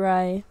like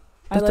gray.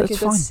 I like a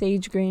good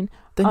sage green.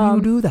 Then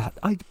you do that.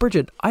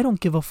 Bridget, I don't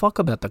give a fuck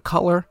about the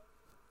color.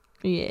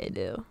 Yeah, I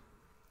do.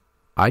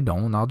 I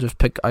don't. I'll just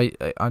pick. I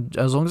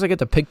as long as I get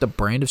to pick the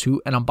brand of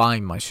suit, and I'm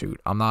buying my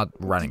suit. I'm not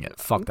renting it.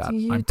 Fuck that.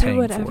 I'm paying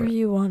for it. Do whatever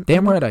you want.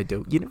 Damn right I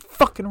do. You're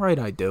fucking right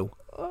I do.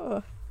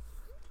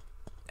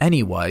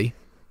 Anyway,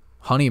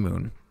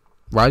 honeymoon.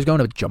 Rye's going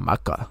to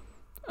Jamaica.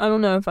 I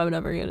don't know if I would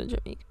ever go to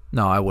Jamaica.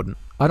 No, I wouldn't.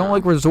 I don't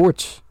like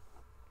resorts.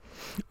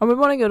 I would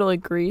want to go to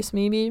like Greece,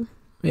 maybe.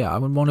 Yeah, I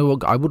would want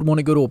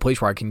to go to a place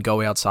where I can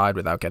go outside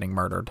without getting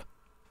murdered.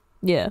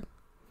 Yeah.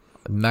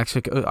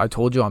 Mexico, I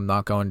told you I'm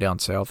not going down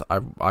south.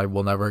 I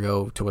will never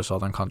go to a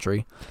southern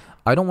country.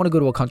 I don't want to go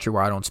to a country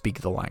where I don't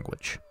speak the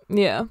language.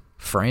 Yeah.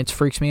 France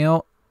freaks me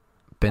out.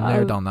 Been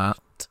there, done that.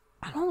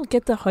 I don't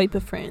get the hype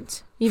of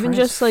France. Even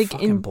France just like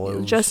in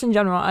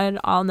general,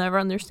 I'll never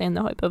understand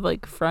the hype of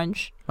like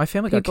French. My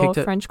family got kicked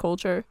out. French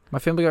culture. My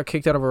family got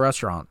kicked out of a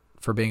restaurant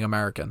for being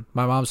American.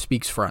 My mom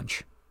speaks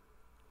French.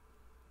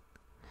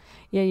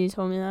 Yeah, you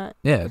told me that.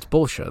 Yeah, it's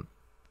bullshit.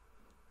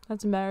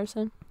 That's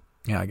embarrassing.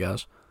 Yeah, I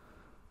guess.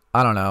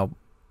 I don't know.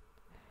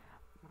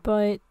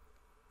 But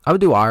I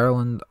would do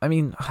Ireland. I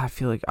mean, I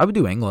feel like I would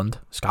do England.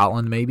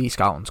 Scotland, maybe.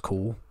 Scotland's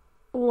cool.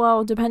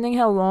 Well, depending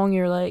how long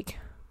you're like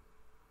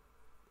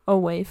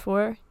away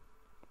for.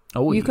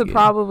 Oh, you could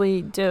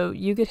probably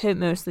you could hit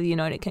most of the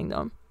United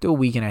Kingdom. Do a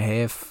week and a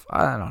half.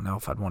 I don't know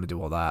if I'd want to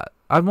do all that.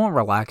 I'd want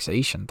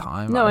relaxation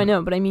time. No, I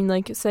know, but I mean,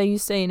 like, say you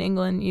stay in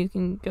England, you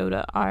can go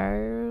to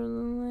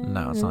Ireland.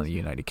 No, it's not the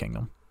United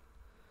Kingdom.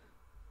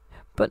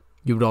 But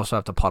you would also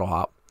have to puddle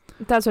hop.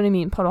 That's what I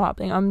mean, puddle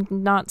hopping. I'm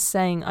not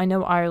saying, I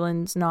know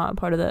Ireland's not a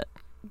part of that.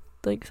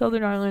 Like,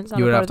 Southern Ireland's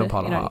not a part of that. You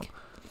would have to puddle hop.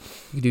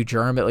 You could do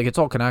German, like, it's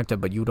all connected,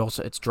 but you would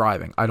also, it's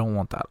driving. I don't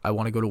want that. I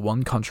want to go to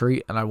one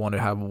country, and I want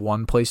to have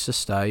one place to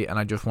stay, and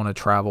I just want to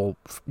travel.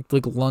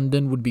 Like,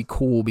 London would be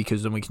cool,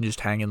 because then we can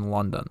just hang in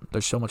London.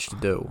 There's so much to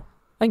do.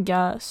 I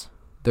guess.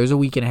 There's a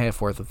week and a half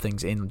worth of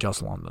things in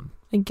just London.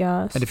 I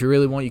guess. And if you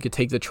really want, you could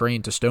take the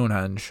train to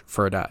Stonehenge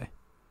for a day,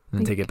 and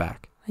then take it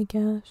back. I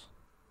guess.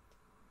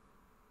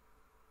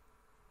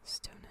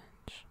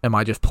 Stonehenge. Am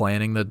I just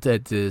planning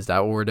is that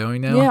what we're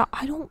doing now? Yeah,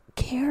 I don't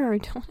care.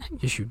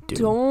 Yes, you do.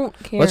 Don't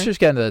care. Let's just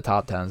get into the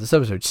top 10s. This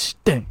episode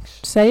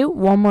stinks. Say it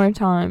one more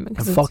time.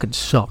 It fucking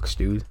sucks,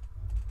 dude.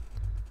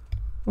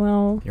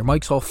 Well. Your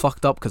mic's all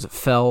fucked up because it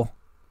fell.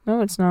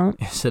 No, it's not.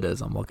 Yes, it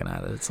is. I'm looking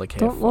at it. It's like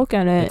half. Don't look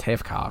at it. It's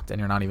half cocked, and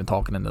you're not even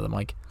talking into the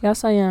mic.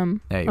 Yes, I am.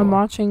 Yeah, I'm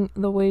watching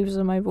the waves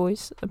of my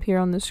voice appear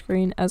on the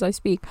screen as I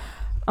speak.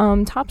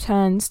 Top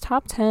 10s.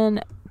 Top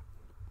 10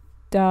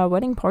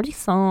 wedding party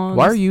songs.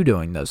 Why are you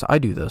doing this? I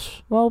do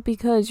this. Well,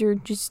 because you're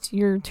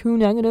too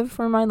negative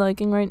for my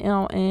liking right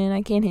now, and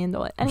I can't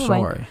handle it. Anyway,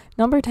 I'm sorry.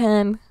 Number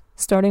 10,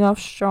 starting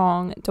off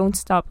strong, Don't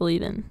Stop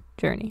Believing,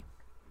 Journey.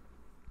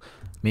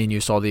 Me and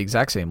you saw the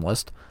exact same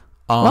list.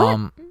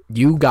 What?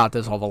 You got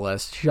this off a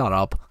list. Shut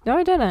up. No,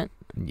 I didn't.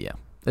 Yeah.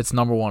 It's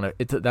number one.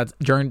 That's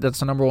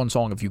the number one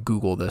song if you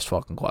Google this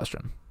fucking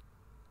question.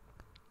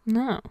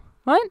 No.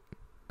 What?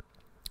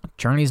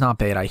 Journey's not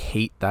bad. I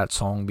hate that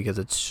song because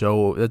it's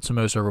the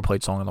most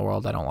overplayed song in the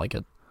world. I don't like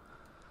it.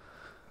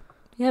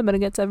 Yeah, but it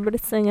gets everybody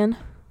singing.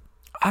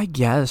 I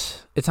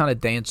guess. It's not a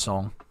dance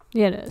song.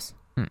 Yeah, it is.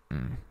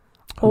 Mm-mm.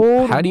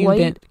 How do you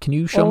dance? Can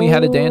you show me how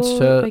to dance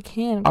to... I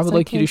can. I would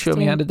like you to show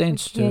me how to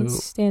dance to... I can't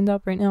stand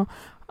up right now.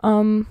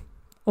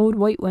 Old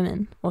white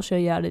women will show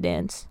you how to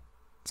dance.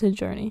 It's a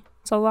journey.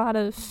 It's a lot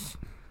of...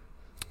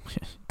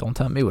 Don't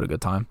tempt me with a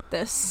good time.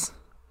 This.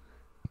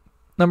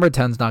 Number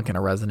 10's not going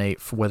to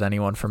resonate with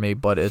anyone for me,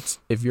 but it's...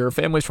 If your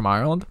family's from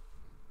Ireland...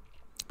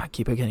 I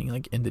keep getting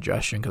like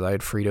indigestion because I had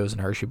Fritos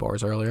and Hershey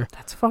bars earlier.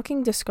 That's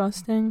fucking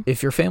disgusting.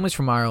 If your family's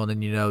from Ireland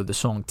and you know the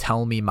song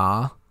Tell Me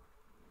Ma,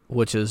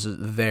 which is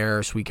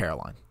their Sweet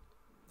Caroline.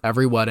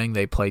 Every wedding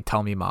they play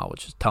Tell Me Ma,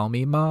 which is Tell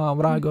me Ma,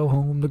 when I go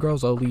home, the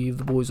girls I'll leave,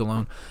 the boys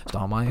alone.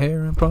 Style my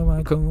hair and pull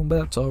my comb, but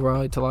that's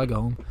alright till I go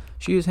home.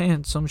 She is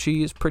handsome,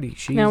 she is pretty,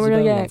 she's now we're the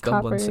gonna belle get of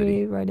Dublin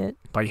City. copyrighted.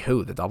 By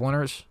who? The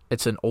Dubliners?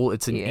 It's an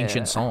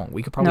ancient song.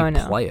 We could probably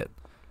play it.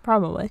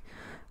 Probably.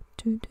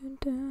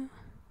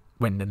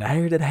 When the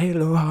hair that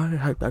halo.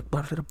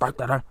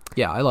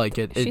 Yeah, I like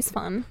it. She's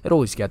fun. It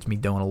always gets me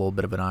doing a little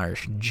bit of an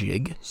Irish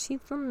jig. She's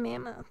from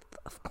Mammoth,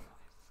 of course.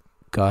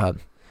 Go ahead.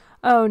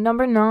 Oh,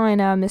 number 9,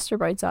 Mr.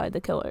 Brightside,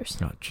 The Killers.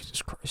 Oh,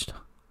 Jesus Christ.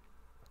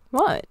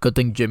 What? Good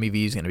thing Jimmy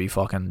V's going to be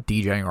fucking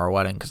DJing our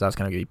wedding because that's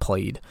going to be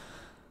played.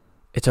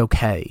 It's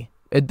okay.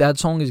 That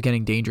song is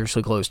getting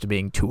dangerously close to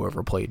being too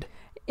overplayed.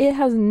 It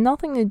has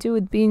nothing to do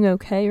with being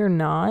okay or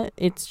not.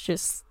 It's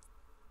just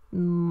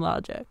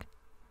logic.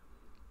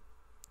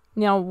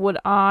 Now, would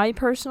I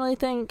personally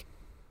think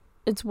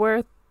it's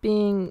worth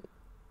being...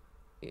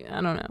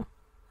 I don't know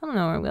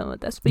where I'm going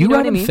with this. But you know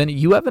what I mean?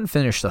 You haven't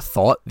finished the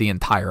thought the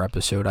entire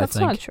episode, I think. That's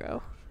not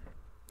true.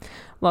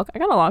 Look, I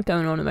got a lot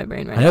going on in my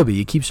brain right now. I know, but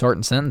you keep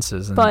starting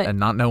sentences and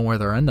not knowing where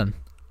they're ending.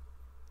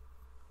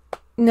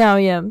 No,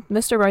 yeah,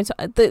 Mr.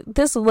 Brightside.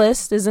 This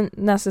list isn't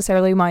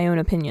necessarily my own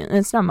opinion.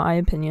 It's not my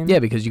opinion. Yeah,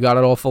 because you got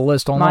it off a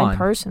list online. My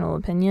personal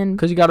opinion.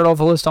 Because you got it off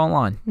a list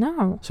online.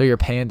 No. So you're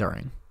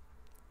pandering.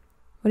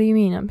 What do you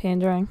mean I'm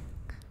pandering?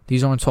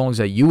 These aren't songs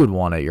that you would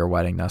want at your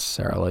wedding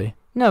necessarily.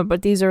 No,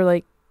 but these are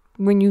like,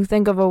 when you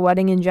think of a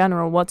wedding in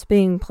general, what's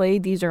being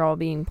played, these are all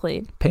being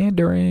played.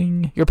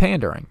 Pandering. You're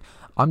pandering.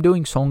 I'm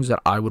doing songs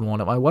that I would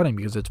want at my wedding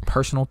because it's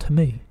personal to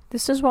me.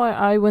 This is why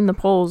I win the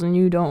polls and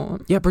you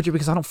don't. Yeah, Bridget,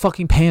 because I don't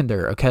fucking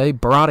pander, okay?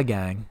 Barada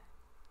gang.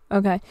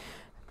 Okay.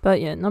 But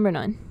yeah, number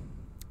 9.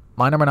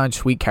 My number 9,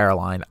 Sweet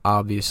Caroline.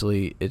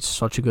 Obviously, it's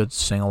such a good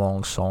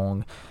sing-along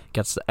song.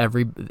 It's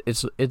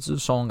a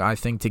song, I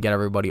think, to get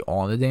everybody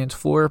on the dance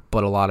floor,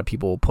 but a lot of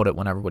people will put it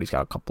when everybody's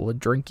got a couple of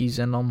drinkies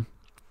in them.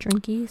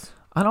 Drinkies?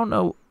 I don't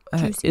know.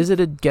 Is it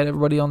a get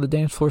everybody on the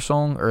dance floor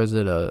song, or is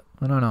it a...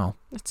 I don't know.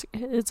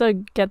 It's a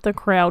get the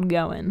crowd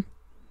going.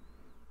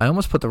 I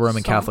almost put the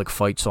Roman Catholic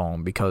fight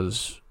song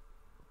because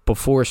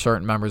before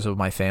certain members of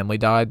my family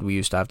died, we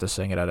used to have to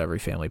sing it at every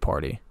family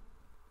party.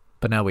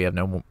 But now we have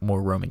no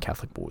more Roman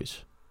Catholic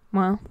boys.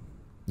 Wow.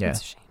 Yeah.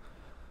 That's a shame.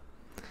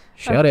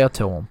 Shout out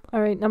to them. All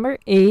right, number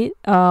 8,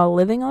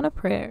 Living on a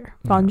Prayer,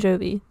 Bon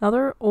Jovi.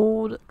 Another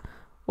old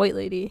white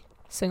lady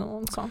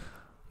sing-along song.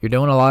 You're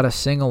doing a lot of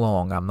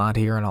sing-along. I'm not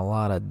hearing a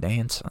lot of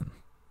dancing.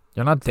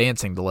 You're not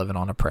dancing to Living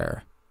on a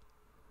Prayer.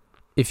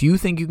 If you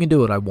think you can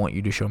do it, I want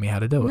you to show me how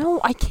to do it. No,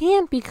 I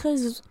can't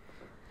because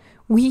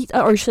we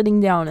are sitting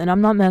down and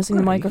I'm not messing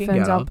the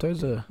microphones up.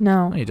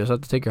 No. You just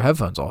have to take your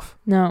headphones off.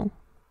 No.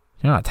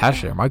 You're not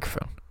attached to your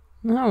microphone.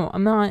 No,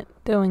 I'm not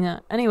doing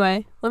that.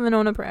 Anyway, Living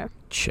on a Prayer.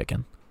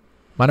 Chicken.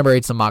 My number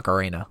 8's the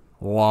Macarena.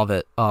 Love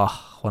it.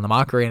 Oh, when the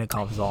Macarena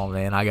comes on,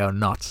 man, I go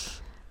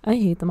nuts. I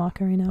hate the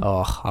Macarena.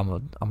 Oh,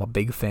 I'm a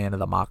big fan of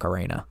the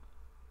Macarena.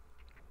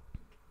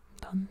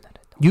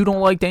 You don't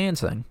like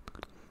dancing.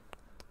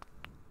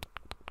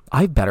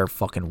 I better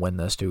fucking win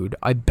this, dude.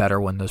 I better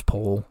win this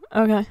poll.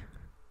 Okay.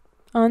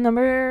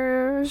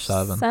 Number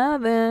 7.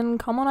 7.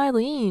 Come on,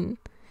 Eileen.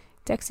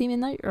 Dexy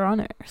Midnight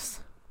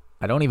Runners.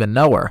 I don't even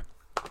know her.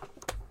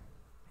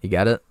 You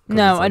get it?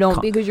 No, I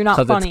don't, because you're not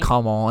funny. Because it's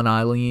Come On,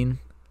 Eileen.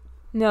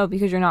 No,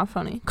 because you're not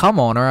funny. Come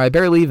on her. I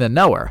barely even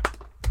know her.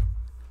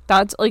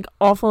 That's, like,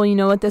 awful. You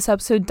know what? This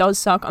episode does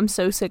suck. I'm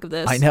so sick of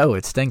this. I know.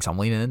 It stinks. I'm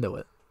leaning into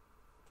it.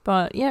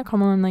 But, yeah,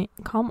 Come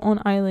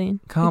On, Eileen.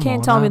 You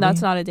can't tell me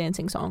that's not a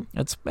dancing song.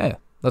 That's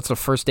the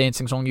first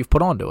dancing song you've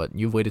put onto it.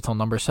 You've waited till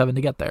number 7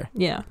 to get there.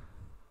 Yeah.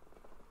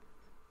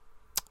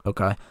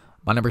 Okay.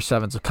 My number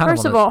 7's kind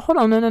First of all, hold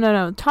on.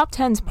 No. Top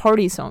 10's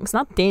party songs,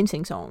 not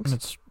dancing songs.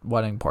 It's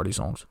wedding party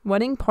songs.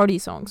 Wedding party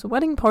songs.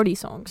 Wedding party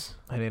songs.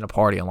 It ain't a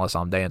party unless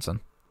I'm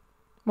dancing.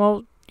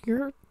 Well,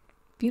 you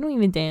don't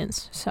even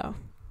dance, so.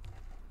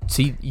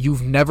 See,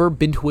 you've never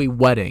been to a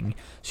wedding,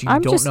 so you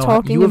I'm don't just know.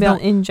 Talking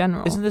about in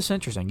general. Isn't this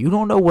interesting? You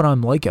don't know what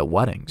I'm like at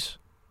weddings.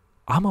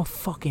 I'm a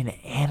fucking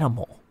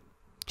animal.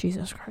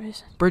 Jesus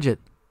Christ. Bridget.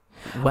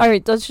 All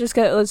right, let's just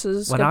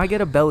when I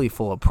get a belly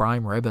full of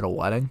prime rib at a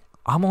wedding,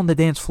 I'm on the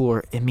dance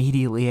floor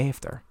immediately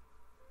after.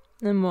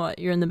 Then what?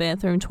 You're in the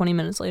bathroom 20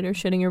 minutes later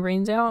shitting your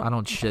brains out? I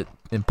don't shit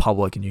in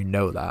public, and you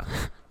know that.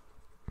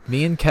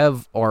 Me and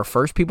Kev are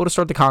first people to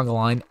start the conga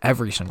line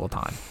every single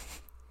time.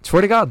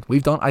 Swear to God,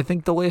 we've done, I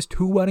think the last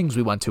 2 weddings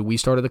we went to, we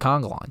started the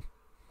conga line.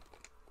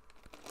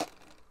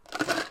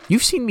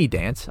 You've seen me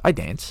dance. I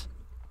dance.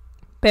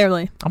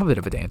 Barely. I'm a bit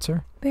of a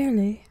dancer.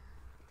 Barely.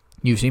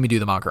 You've seen me do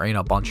the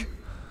Macarena a bunch.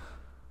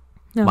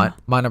 No.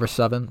 My number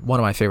 7, one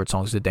of my favorite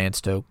songs to dance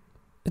to.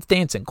 It's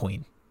Dancing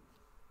Queen.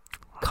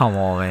 Come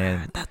on,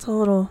 man. It's a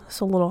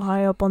little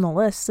high up on the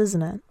list,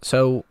 isn't it?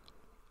 So,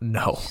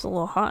 no. It's a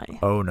little high.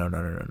 Oh, no.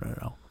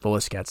 The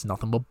list gets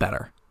nothing but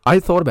better. I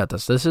thought about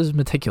this. This is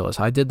meticulous.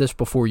 I did this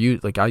before you.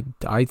 Like,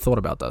 I thought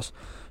about this.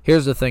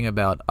 Here's the thing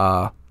about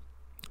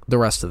the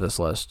rest of this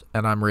list,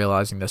 and I'm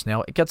realizing this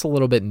now. It gets a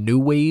little bit new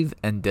wave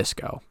and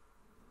disco.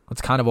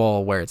 It's kind of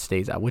all where it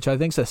stays at, which I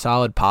think is a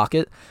solid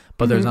pocket,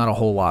 but there's not a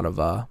whole lot of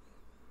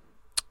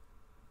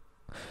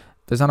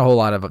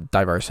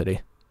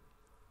diversity.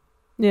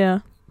 Yeah.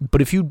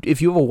 But if you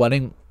have a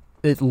wedding,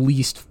 at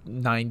least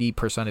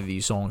 90% of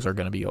these songs are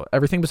going to be...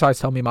 Everything besides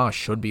Tell Me Ma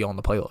should be on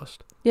the playlist.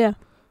 Yeah.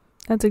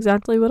 That's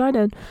exactly what I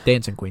did.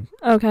 Dancing Queen.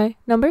 Okay.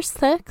 Number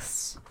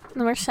 6.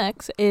 Number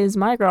 6 is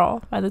My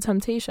Girl by The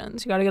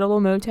Temptations. You got to get a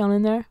little Motown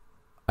in there.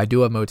 I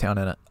do have Motown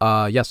in it.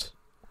 Yes.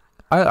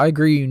 I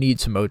agree you need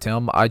some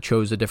Motown. I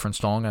chose a different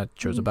song. I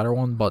chose a better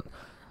one, but...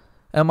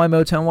 And my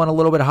Motown went a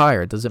little bit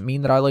higher. Does it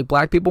mean that I like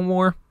black people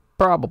more?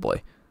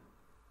 Probably.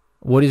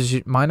 What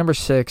is my number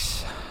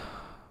 6?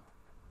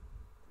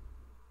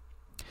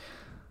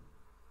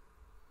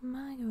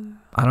 My Girl.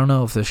 I don't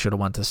know if this should have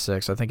went to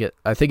 6.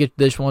 I think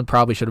this one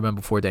probably should have been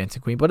before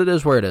Dancing Queen, but it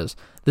is where it is.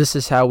 This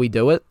Is How We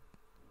Do It.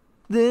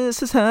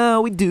 This is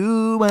how we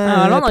do it. Oh,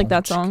 I don't like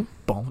that song.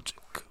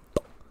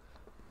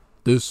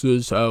 This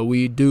is how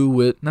we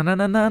do it. Na na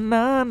na na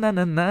na na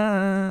na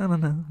na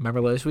na.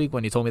 Remember last week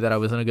when you told me that I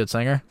wasn't a good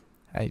singer?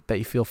 I bet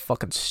you feel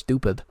fucking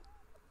stupid.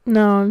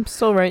 No, I'm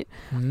still right.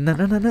 Na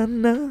na na na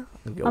na.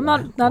 I'm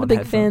not a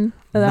big fan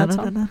of that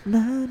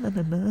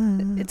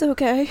song. It's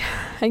okay,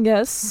 I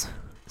guess.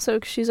 So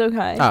she's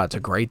okay. Ah, it's a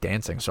great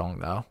dancing song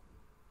though.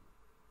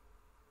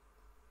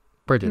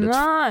 Bridget,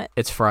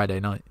 it's Friday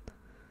night.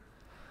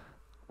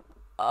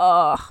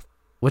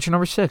 What's your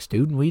number 6,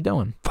 dude? What are you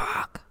doing?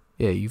 Fuck.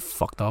 Yeah, you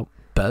fucked up.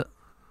 Bet.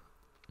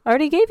 I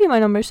already gave you my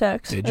number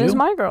 6. Did It was you?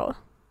 My Girl.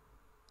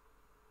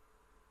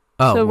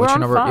 Oh, So what's we're your on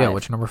number? 5. Yeah,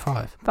 what's your number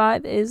 5?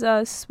 5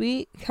 is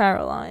Sweet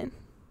Caroline.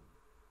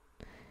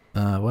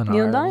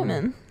 Neil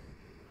Diamond.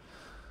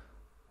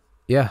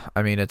 Yeah,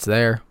 I mean it's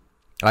there.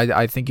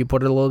 I think you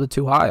put it a little bit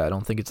too high. I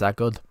don't think it's that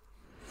good.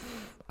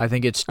 I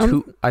think it's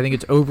I think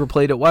it's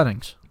overplayed at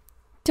weddings.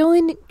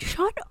 Dillon,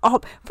 shut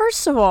up.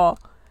 First of all,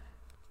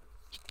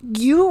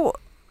 you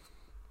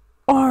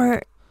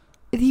are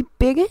the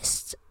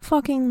biggest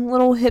fucking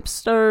little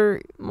hipster.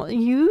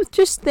 You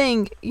just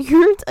think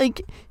you're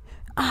like,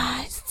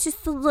 it's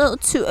just a little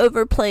too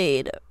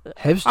overplayed.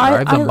 Hipster.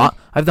 I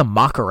have the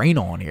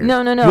Macarena on here.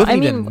 No. You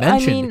haven't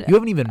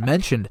even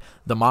mentioned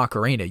the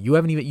Macarena. You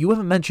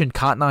haven't mentioned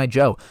Cotton Eye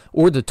Joe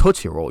or the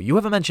Tootsie Roll. You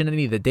haven't mentioned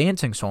any of the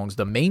dancing songs,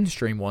 the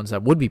mainstream ones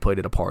that would be played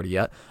at a party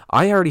yet.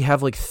 I already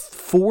have like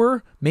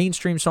 4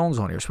 mainstream songs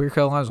on here. Sweet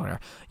Carolina's on here.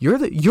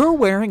 You're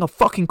wearing a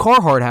fucking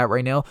Carhartt hat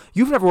right now.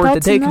 You've never worked a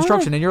day of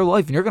construction in your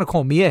life, and you're gonna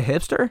call me a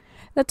hipster?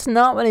 That's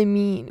not what I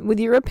mean with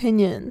your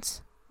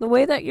opinions. The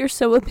way that you're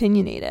so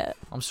opinionated.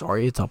 I'm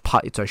sorry, it's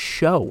a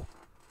show.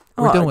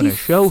 We're doing a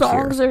show here.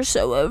 Songs are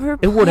so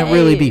overplayed. It wouldn't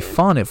really be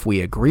fun if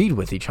we agreed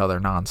with each other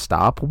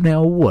nonstop.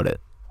 Now would it?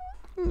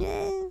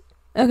 Yeah.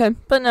 Okay,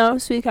 but no,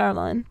 Sweet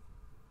Caroline.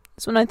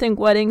 So when I think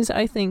weddings,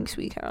 I think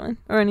Sweet Caroline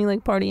or any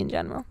like party in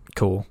general.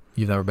 Cool.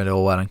 You've never been to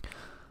a wedding.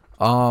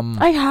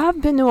 I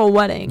have been to a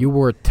wedding.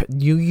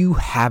 You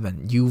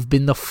haven't. You've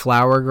been the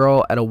flower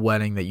girl at a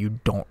wedding that you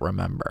don't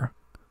remember.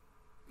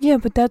 Yeah,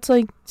 but that's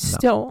like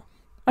still.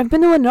 I've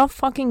been to enough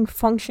fucking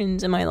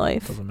functions in my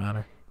life. Doesn't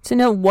matter. To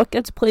know what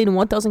gets played and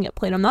what doesn't get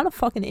played. I'm not a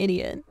fucking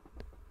idiot.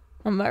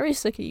 I'm very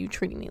sick of you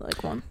treating me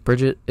like one.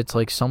 Bridget, it's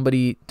like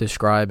somebody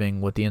describing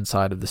what the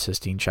inside of the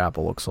Sistine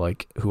Chapel looks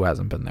like who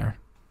hasn't been there.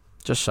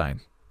 Just saying.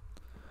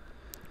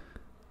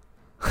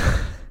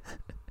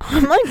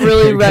 I'm like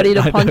really ready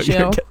to punch you.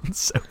 You're getting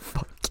so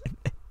fucking...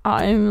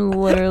 I'm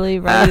literally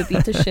ready to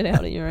beat the shit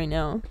out of you right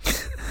now.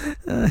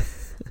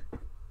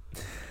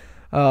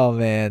 Oh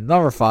man,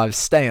 number 5,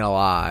 Staying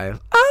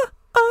Alive.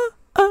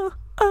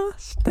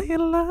 Staying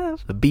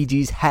Alive. The Bee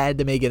Gees had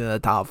to make it in the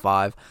top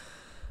 5.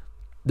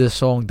 This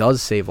song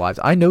does save lives.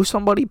 I know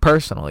somebody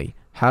personally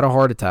had a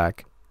heart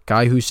attack.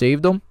 Guy who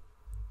saved him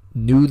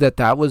knew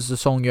that was the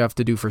song you have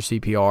to do for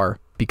CPR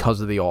because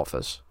of The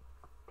Office.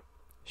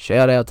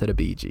 Shout out to the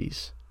Bee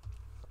Gees.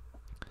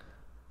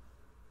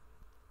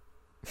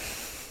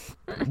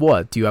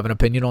 What? Do you have an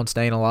opinion on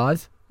Staying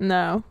Alive?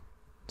 No.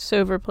 It's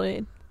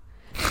overplayed.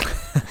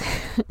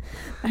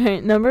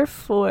 Alright, number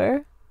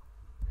 4.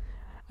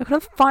 I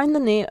couldn't find the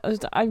name.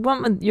 I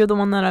want You're the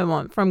One That I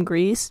Want from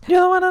Greece.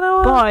 You're the one that I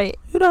want. But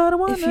You're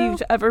if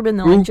you've ever been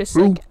to like just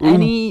like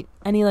any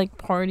like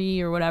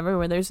party or whatever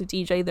where there's a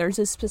DJ, there's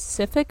a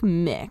specific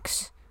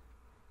mix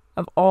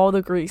of all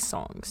the Grease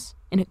songs,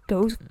 and it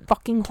goes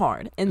fucking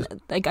hard. And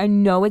like I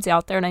know it's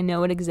out there, and I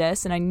know it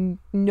exists, and I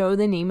know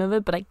the name of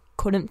it, but I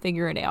couldn't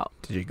figure it out.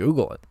 Did you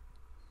Google it?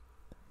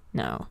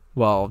 No.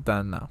 Well,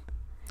 then no.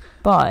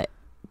 But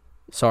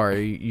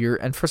sorry,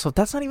 and first of all,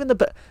 that's not even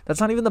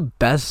the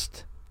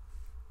best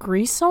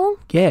Grease song.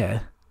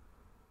 Yeah,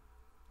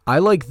 I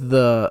like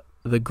the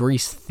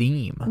Grease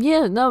theme.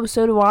 Yeah, no,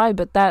 so do I.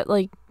 But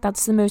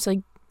that's the most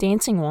like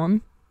dancing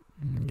one.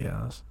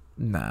 Yes.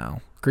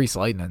 No, Grease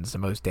Lightning's the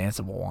most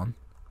danceable one.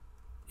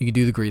 You can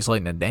do the Grease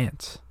Lightning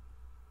dance.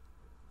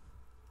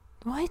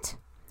 What?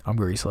 I'm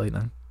Grease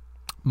Lightning.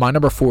 My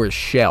number 4 is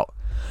Shout.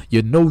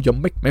 You know you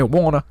make me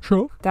wanna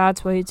shout.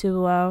 That's way too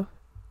low.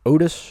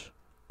 Otis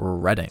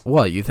Redding.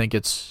 What, you think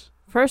it's...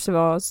 First of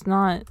all, it's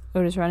not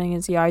Otis Redding,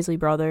 it's the Isley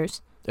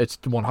Brothers. It's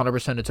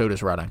 100% it's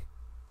Otis Redding.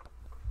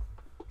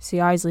 It's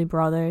the Isley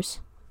Brothers.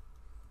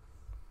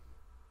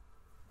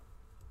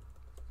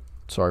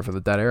 Sorry for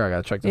the dead air, I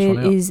gotta check this one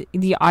out. It is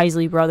the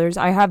Isley Brothers.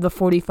 I have the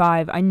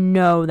 45. I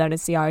know that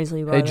it's the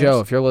Isley Brothers. Hey Joe,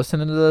 if you're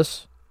listening to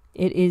this...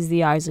 It is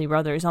the Isley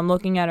Brothers. I'm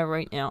looking at it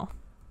right now.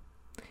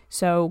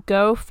 So,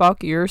 go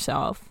fuck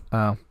yourself.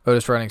 Oh,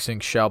 Otis Redding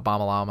sings Shout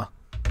Bamalama.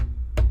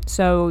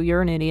 So,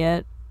 you're an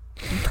idiot.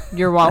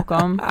 You're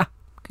welcome.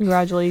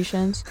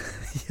 Congratulations.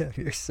 Yeah,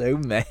 you're so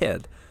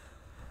mad.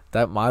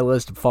 That my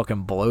list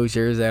fucking blows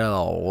yours out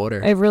of the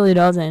water. It really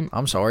doesn't.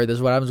 I'm sorry, this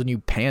is what happens when you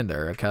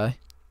pander, okay?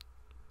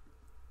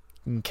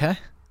 Okay?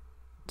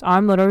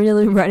 I'm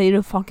literally ready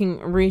to fucking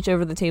reach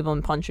over the table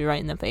and punch you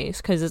right in the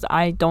face, because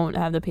I don't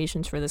have the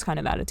patience for this kind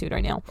of attitude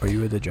right now. Are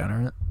you a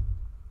degenerate?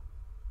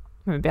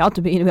 I'm about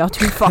to be in about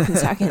 2 fucking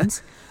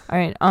seconds. All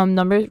right,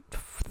 number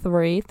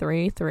 3.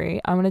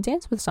 I'm gonna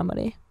dance with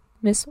somebody,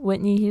 Miss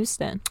Whitney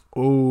Houston.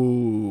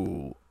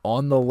 Ooh,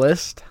 on the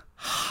list,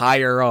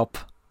 higher up,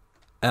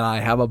 and I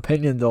have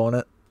opinions on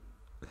it.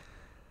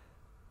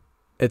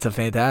 It's a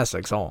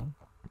fantastic song.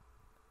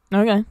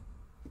 Okay.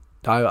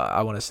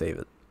 I want to save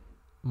it.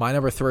 My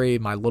number 3,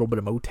 my little bit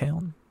of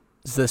Motown,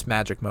 is This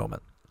Magic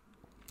Moment.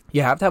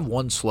 You have to have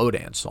one slow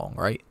dance song,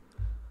 right?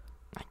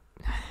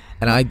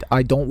 And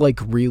I don't like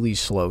really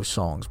slow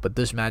songs, but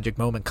This Magic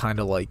Moment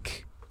kind of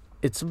like,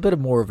 it's a bit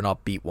more of an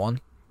upbeat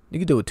one. You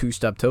could do a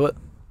 2-step to it.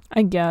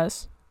 I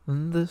guess.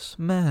 This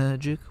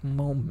magic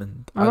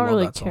moment. I don't love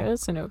really that care. song.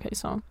 It's an okay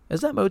song.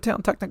 Is that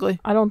Motown technically?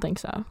 I don't think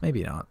so.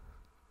 Maybe not.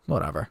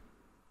 Whatever.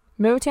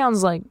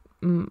 Motown's like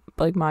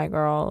My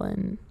Girl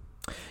and...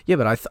 Yeah,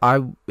 but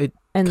it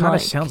kind of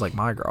like, sounds like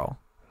My Girl.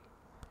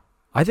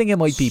 I think it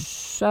might be...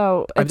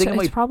 So, I think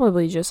it's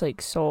probably just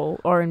like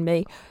soul,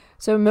 R&B.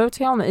 So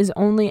Motown is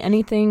only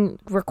anything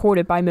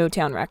recorded by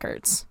Motown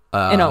Records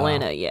in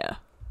Atlanta, yeah.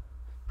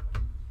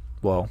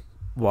 Well,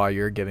 while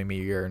you're giving me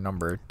your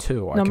number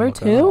 2, number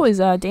 2 is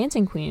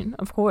Dancing Queen,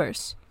 of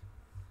course.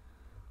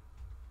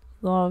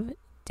 Love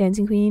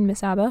Dancing Queen,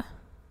 Miss ABBA.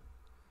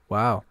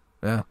 Wow.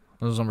 Yeah.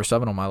 This was number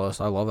 7 on my list.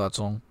 I love that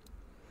song.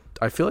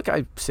 I feel like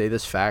I say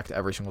this fact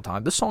every single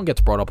time. This song gets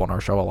brought up on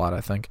our show a lot,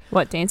 I think.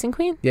 What, Dancing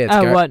Queen? Yeah,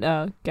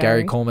 it's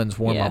Gary Coleman's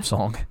warm-up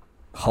song.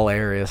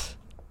 Hilarious.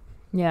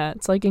 Yeah,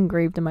 it's like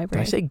engraved in my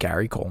brain. Did I say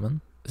Gary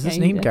Coleman? Is his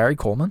name Gary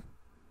Coleman?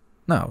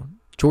 No,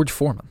 George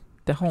Foreman.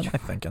 The hell am I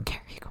thinking?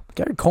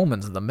 Gary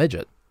Coleman's the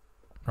midget.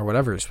 Or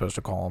whatever you're supposed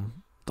to call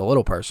him. The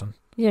little person.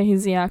 Yeah,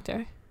 he's the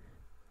actor.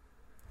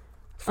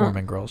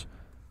 Foreman girls.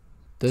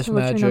 This so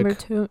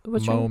magic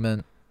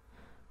moment.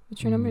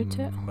 What's your number 2?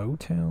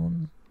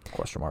 Motown?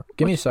 Question mark.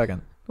 Give me a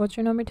second. What's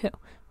your number 2?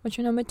 What's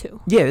your number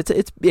 2? Yeah,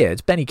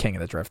 it's Benny King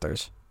and the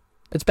Drifters.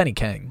 It's Benny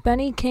King.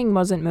 Benny King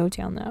wasn't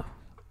Motown though.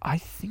 I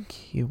think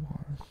he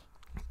was.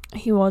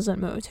 He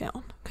wasn't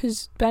Motown.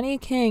 Because Benny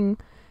King...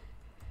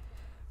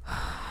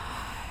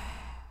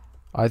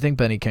 I think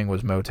Benny King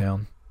was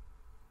Motown.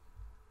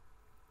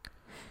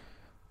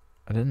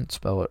 I didn't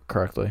spell it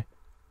correctly.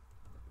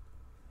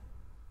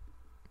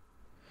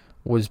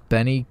 Was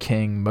Benny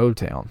King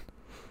Motown?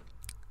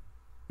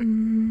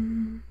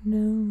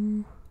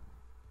 No.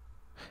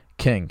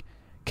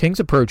 King's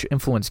approach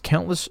influenced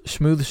countless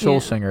smooth soul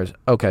singers.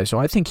 Okay, so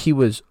I think he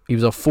was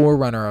a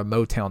forerunner of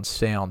Motown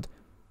sound.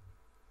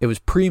 It was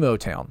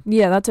pre-Motown.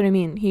 Yeah, that's what I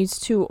mean. He's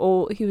too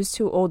old. He was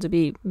too old to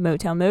be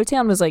Motown.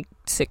 Motown was like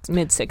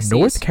mid-60s.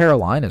 North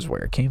Carolina is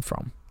where it came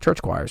from.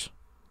 Church choirs.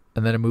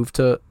 And then it moved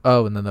to...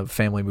 Oh, and then the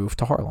family moved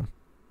to Harlem.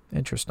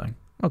 Interesting.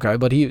 Okay,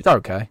 but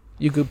okay.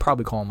 You could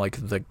probably call him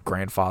like the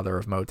grandfather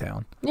of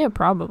Motown. Yeah,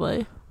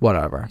 probably.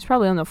 Whatever. He's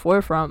probably on the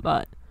forefront,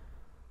 but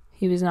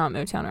he was not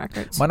Motown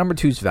Records. My number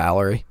 2 is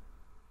Valerie.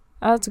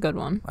 Oh, that's a good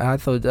one. I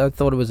thought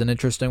it was an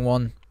interesting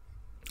one.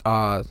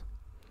 I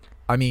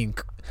mean...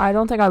 I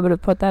don't think I would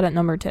have put that at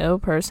number 2,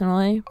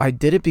 personally. I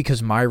did it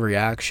because my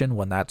reaction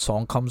when that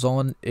song comes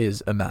on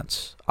is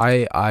immense.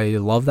 I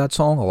love that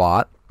song a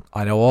lot.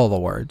 I know all the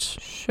words.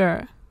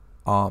 Sure.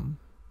 I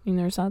mean,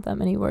 there's not that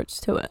many words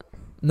to it.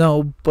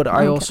 No, but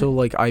I also,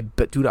 like, I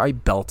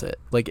belt it.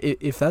 Like,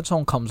 if that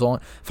song comes on,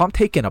 if I'm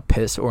taking a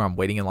piss or I'm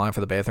waiting in line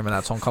for the bathroom and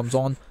that song comes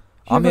on,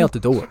 I'm out the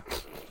door.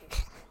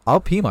 I'll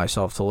pee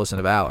myself to listen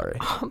to Valerie.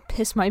 I'll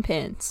piss my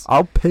pants.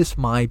 I'll piss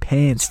my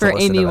pants For to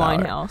listen Amy to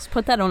Valerie. Winehouse.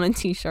 Put that on a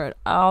t-shirt.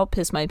 I'll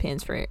piss my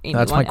pants for Amy Winehouse.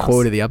 That's my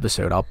quote of the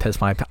episode.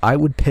 I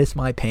would piss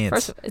my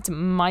pants. First, it's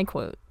my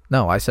quote.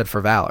 No, I said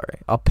for Valerie.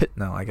 I'll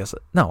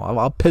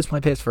piss my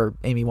pants for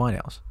Amy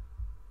Winehouse.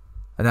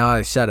 And now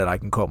I said it, I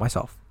can quote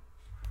myself.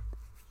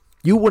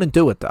 You wouldn't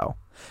do it though.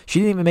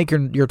 She didn't even make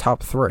your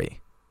top 3.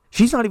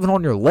 She's not even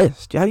on your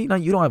list. How do you know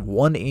you don't have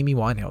one Amy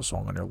Winehouse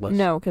song on your list?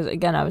 No, because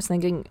again, I was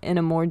thinking in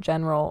a more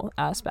general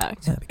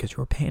aspect. Yeah, because you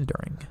were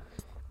pandering.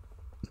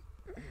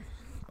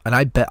 And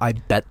I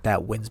bet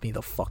that wins me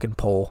the fucking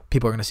poll.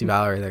 People are gonna see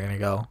Valerie. They're gonna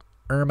go,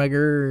 "Oh my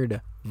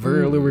god,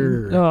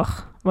 Verlower."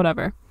 Ugh,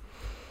 whatever.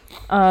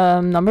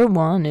 Number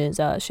 1 is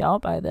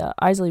 "Shout" by the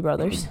Isley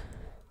Brothers.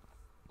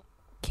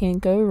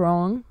 Can't go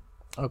wrong.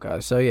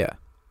 Okay, so yeah.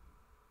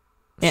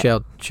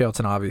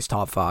 Shout's an obvious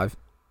top 5.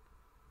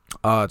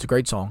 It's a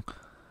great song.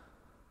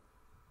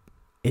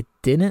 It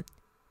didn't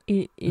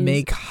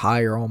make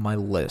higher on my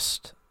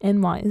list.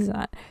 And why is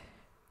that?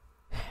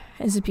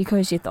 Is it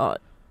because you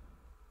thought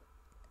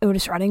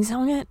Otis Redding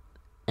sang it?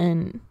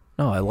 And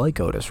no, I like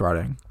Otis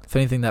Redding. If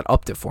anything, that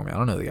upped it for me. I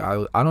don't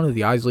know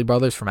the Isley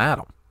Brothers from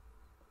Adam,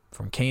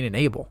 from Cain and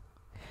Abel.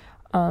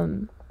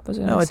 It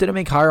didn't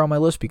make higher on my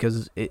list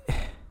because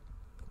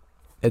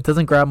it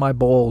doesn't grab my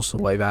balls the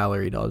way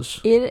Valerie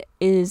does. It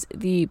is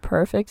the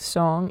perfect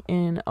song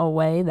in a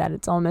way that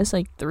it's almost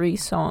like 3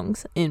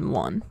 songs in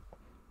one.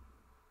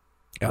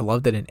 I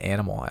loved it in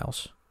Animal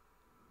House.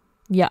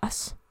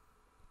 Yes.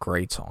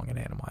 Great song in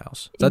Animal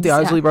House. Is that the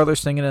Isley Brothers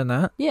singing in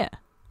that? Yeah.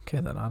 Okay,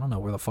 then I don't know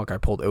where the fuck I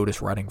pulled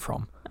Otis Redding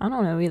from. I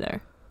don't know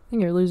either. I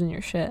think you're losing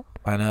your shit.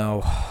 I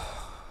know.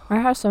 I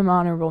have some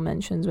honorable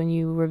mentions when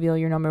you reveal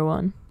your number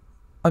 1.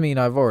 I mean,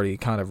 I've already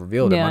kind of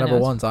revealed it. My number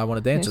 1's I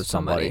Want to Dance with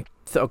Somebody.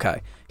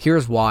 Okay,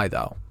 here's why,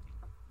 though.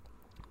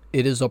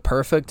 It is a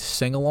perfect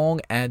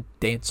sing-along and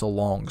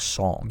dance-along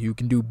song. You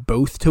can do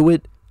both to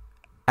it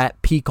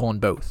at peak on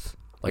both.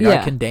 Like,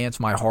 I can dance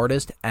my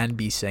hardest and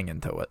be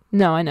singing to it.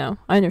 No, I know.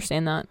 I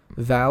understand that.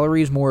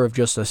 Valerie's more of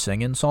just a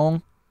singing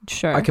song.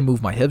 Sure. I can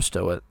move my hips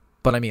to it.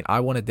 But, I mean, I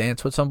Want to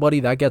Dance with Somebody,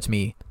 that gets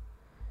me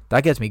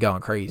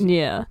going crazy.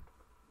 Yeah.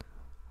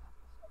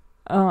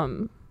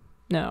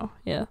 No,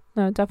 it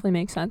definitely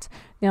makes sense.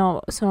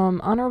 Now,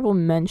 some honorable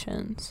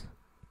mentions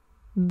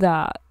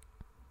that,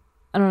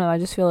 I don't know, I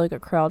just feel like are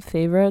crowd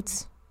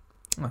favorites.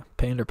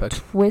 Pander pick.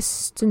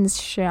 Twist and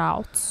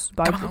Shouts.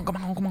 By come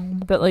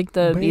on. But like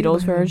the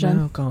Beatles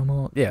version. Come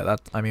on. Yeah,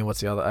 what's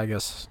the other, I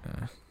guess.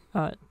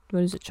 What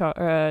is it,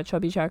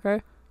 Chubby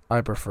Checker? I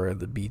prefer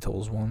the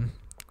Beatles one.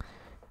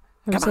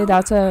 I would say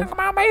that's a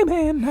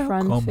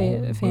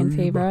fan fan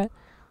favorite.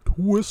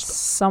 Twist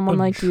Someone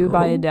Like You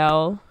by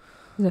Adele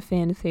is a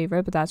fan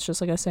favorite, but that's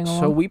just like a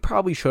sing-along. So we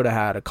probably should have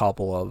had a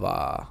couple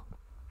of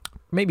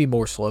maybe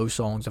more slow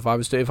songs. If I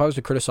was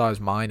to criticize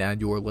mine and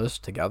your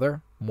list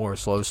together, more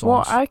slow songs.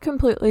 Well, I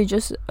completely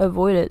just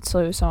avoided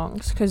slow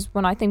songs because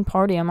when I think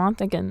party, I'm not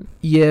thinking.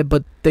 Yeah,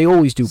 but they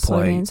always do slow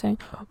play. Dancing.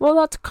 Well,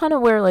 that's kind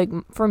of where, like,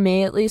 for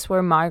me at least,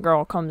 where My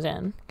Girl comes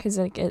in, because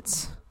like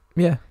it's.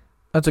 Yeah,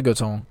 that's a good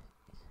song.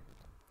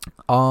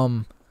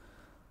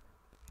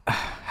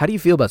 How do you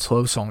feel about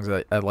slow songs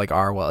at like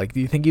Arwa? Like, do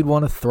you think you'd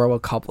want to throw a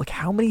couple? Like,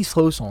 how many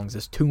slow songs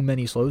is too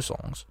many slow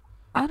songs?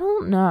 I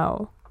don't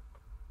know.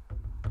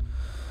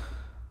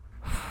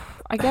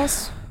 I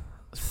guess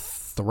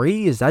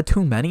 3, is that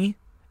too many?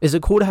 Is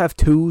it cool to have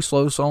 2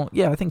 slow songs?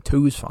 Yeah, I think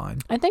 2 is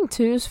fine. I think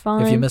 2 is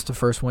fine. If you missed the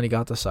first one, you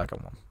got the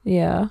second one.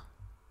 Yeah.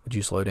 Would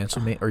you slow dance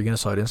with me? Are you gonna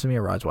slow dance with me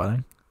at Ride's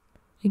wedding?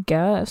 I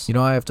guess. You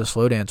know I have to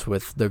slow dance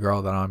with the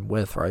girl that I'm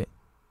with, right?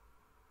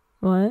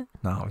 What?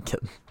 No, I'm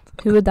kidding.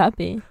 Who would that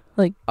be?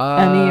 Like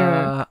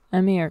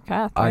Emmy or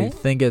Kath, right? I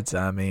think it's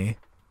Emmy.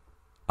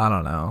 I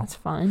don't know. That's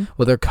fine.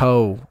 Well, they're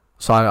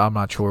so I'm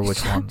not sure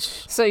which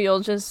ones. So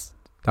you'll just.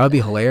 That would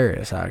be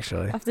hilarious,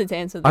 actually. Have to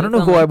dance with. I don't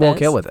know who I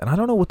walk out with, and I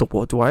don't know what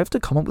do I have to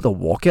come up with a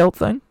walkout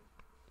thing?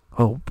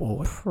 Oh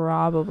boy.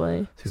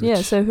 Probably.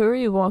 Yeah. So who are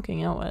you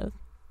walking out with?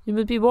 You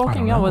would be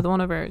walking out with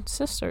one of her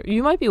sisters.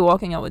 You might be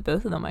walking out with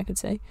both of them, I could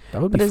say.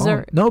 That would be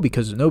fun. No,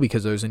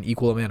 because there's an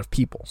equal amount of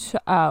people.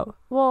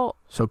 Well.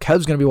 So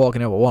Kev's gonna be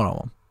walking out with one of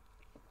them.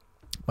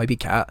 Might be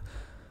Kat.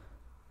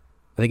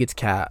 I think it's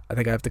Kat. I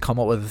think I have to come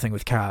up with a thing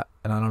with Kat,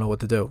 and I don't know what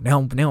to do. Now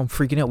I'm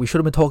freaking out. We should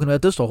have been talking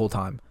about this the whole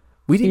time.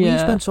 We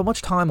spent so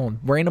much time on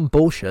random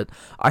bullshit.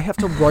 I have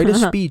to write a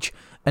speech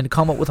and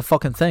come up with a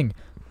fucking thing.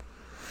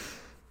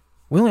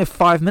 We only have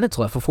 5 minutes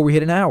left before we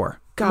hit an hour.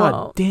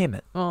 God damn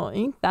it. Well,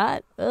 ain't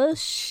that a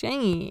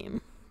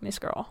shame, Miss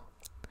Girl?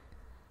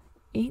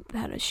 Ain't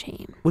that a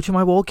shame? What should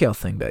my walkout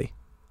thing be?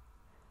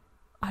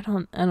 I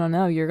don't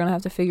know. You're gonna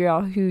have to figure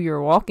out who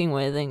you're walking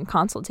with and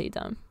consult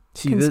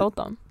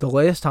them. The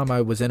last time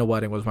I was in a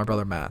wedding was my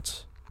brother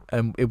Matt's.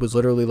 And it was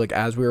literally like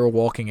as we were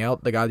walking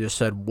out, the guy just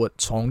said,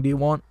 "What song do you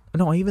want?"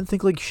 No, I even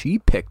think like she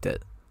picked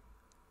it.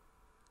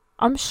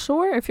 I'm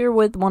sure if you're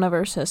with one of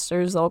her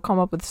sisters, they'll come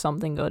up with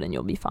something good and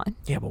you'll be fine.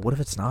 Yeah, but what if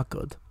it's not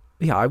good?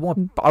 Yeah, I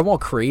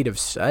want creative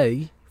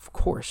say, of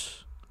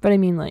course. But I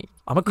mean, like,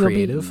 I'm a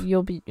creative.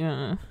 You'll be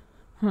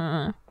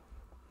fine.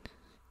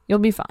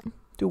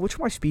 Dude, what should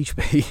my speech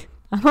be?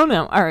 I don't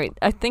know. All right,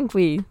 I think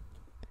we.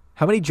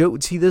 How many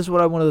jokes? See, this is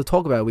what I wanted to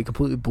talk about. We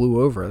completely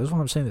blew over. This is what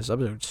I'm saying. This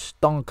episode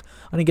stunk.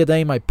 I didn't get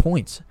any of my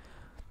points.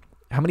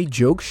 How many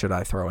jokes should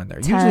I throw in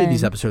there? 10. Usually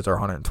these episodes are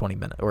 120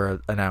 minutes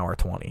or an hour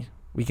 20.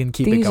 We can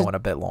keep it going a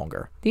bit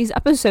longer. These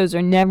episodes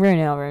are never an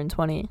hour and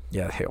 20.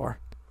 Yeah, they are.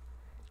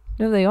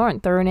 No, they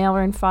aren't. They're an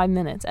hour and 5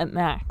 minutes at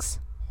max.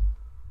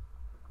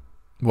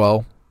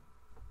 Well,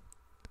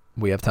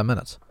 we have 10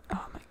 minutes.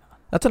 Oh my god.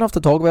 That's enough to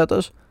talk about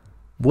this.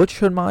 What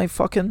should my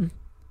fucking...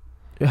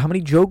 How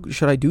many jokes?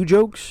 Should I do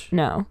jokes?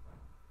 No.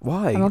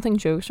 Why? I don't think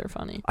jokes are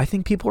funny. I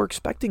think people are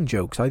expecting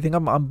jokes. I think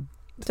I'm...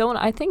 Don't.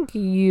 I think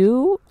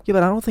you... Yeah,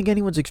 but I don't think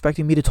anyone's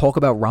expecting me to talk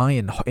about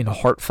Ryan in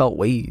heartfelt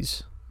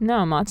ways. No,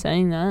 I'm not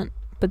saying that.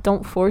 But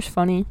don't force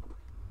funny.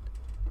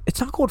 It's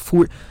not called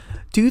for...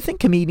 Do you think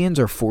comedians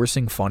are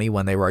forcing funny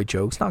when they write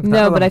jokes?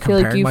 No, but I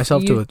feel like you...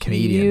 myself to a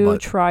comedian, you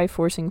but try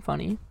forcing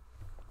funny.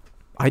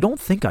 I don't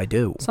think I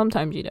do.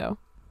 Sometimes you do.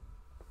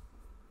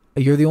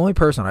 You're the only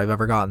person I've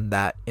ever gotten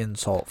that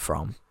insult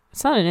from.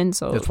 It's not an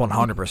insult. It's 100%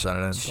 an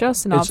insult. It's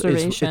just an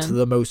observation. It's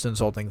the most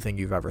insulting thing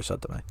you've ever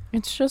said to me.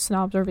 It's just an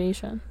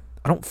observation.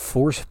 I don't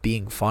force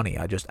being funny.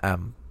 I just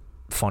am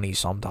funny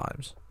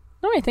sometimes.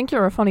 No, I think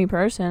you're a funny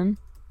person.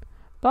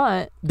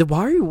 But... Then why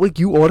are you... Like,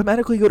 you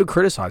automatically go to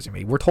criticizing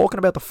me. We're talking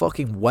about the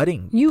fucking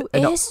wedding. You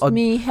asked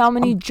me how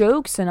many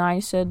jokes, and I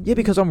said... Yeah,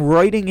 because I'm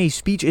writing a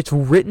speech. It's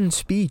written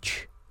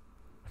speech.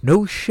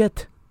 No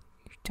shit.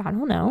 I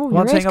don't know. I'm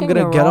not saying I'm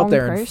going to get up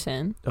there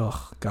and...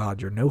 Oh,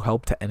 God, you're no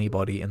help to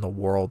anybody in the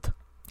world.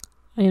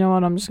 You know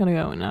what? I'm just going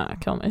to go and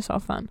kill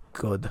myself then.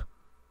 Good.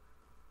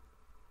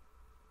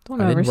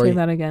 Don't ever say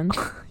that again.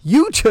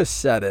 You just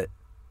said it.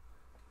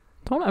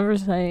 Don't ever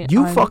say...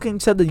 You fucking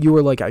said that you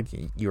were like,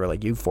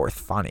 you fourth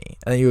funny.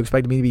 And then you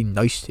expected me to be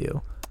nice to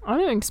you. I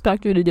didn't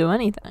expect you to do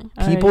anything.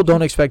 People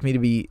don't expect me to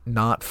be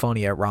not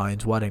funny at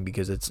Ryan's wedding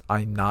because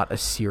I'm not a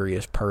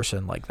serious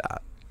person like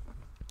that.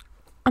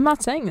 I'm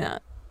not saying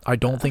that. I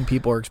don't think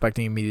people are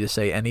expecting me to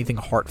say anything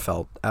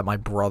heartfelt at my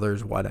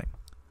brother's wedding.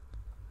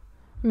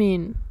 I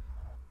mean...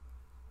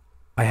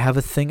 I have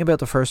a thing about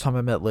the first time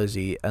I met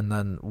Lizzie and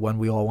then when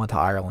we all went to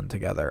Ireland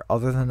together.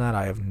 Other than that,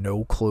 I have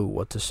no clue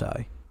what to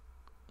say.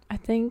 I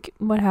think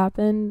what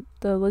happened,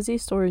 the Lizzie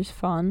story is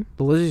fun.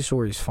 The Lizzie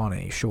story is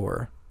funny,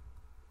 sure.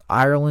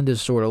 Ireland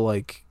is sort of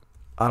like,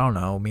 I don't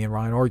know, me and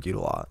Ryan argued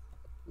a lot.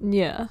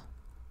 Yeah.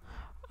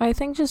 I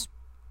think just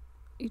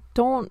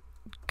don't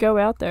go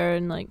out there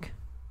and like...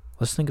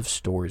 Let's think of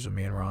stories of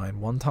me and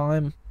Ryan. One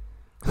time,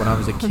 when I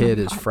was a kid,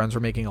 his friends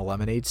were making a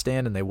lemonade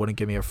stand and they wouldn't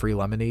give me a free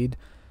lemonade.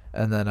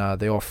 And then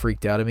they all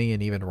freaked out at me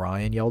and even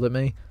Ryan yelled at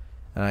me.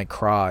 And I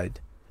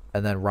cried.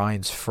 And then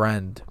Ryan's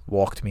friend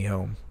walked me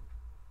home.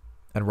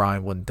 And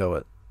Ryan wouldn't do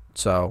it.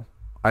 So,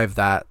 I have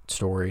that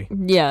story.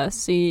 Yeah,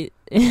 see...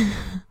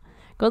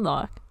 Good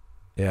luck.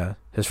 Yeah,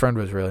 his friend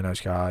was a really nice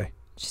guy.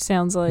 She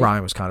sounds like...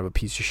 Ryan was kind of a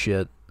piece of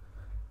shit.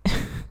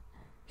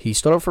 He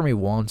stood up for me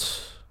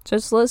once.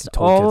 Just list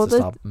told all kids the...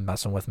 to stop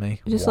messing with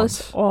me. Just once.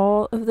 list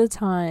all of the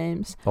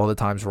times. All the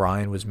times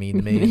Ryan was mean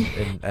to me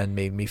and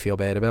made me feel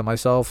bad about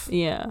myself.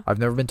 Yeah. I've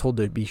never been told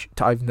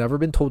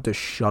to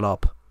shut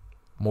up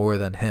more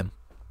than him.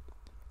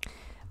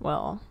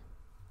 Well.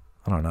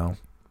 I don't know.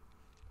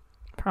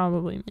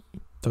 Probably me.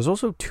 There's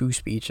also 2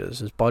 speeches.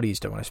 His buddy's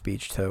doing a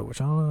speech too,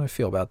 which I don't know how I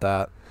feel about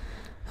that.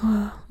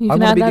 You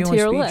can add that to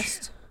your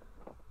list.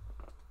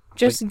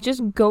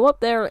 Just go up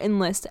there and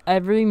list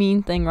every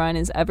mean thing Ryan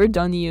has ever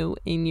done to you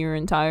in your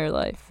entire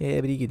life.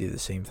 Yeah, but he could do the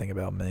same thing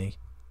about me.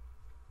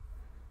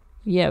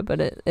 Yeah, but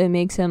it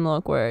makes him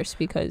look worse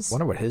because... I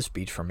wonder what his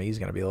speech for me is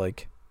going to be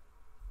like.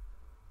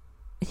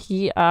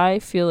 I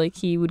feel like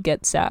he would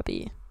get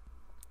sappy.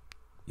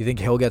 You think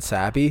he'll get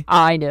sappy?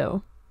 I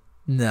do.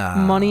 Nah.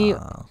 Putting money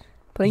on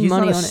it. He's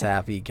not a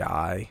sappy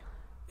guy.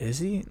 Is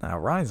he? No,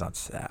 Ryan's not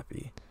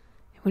sappy.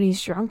 When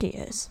he's drunk, he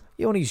is.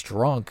 Yeah, when he's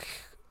drunk...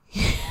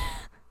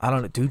 I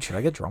don't know. Dude, should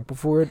I get drunk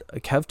before it?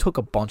 Kev took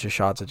a bunch of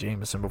shots of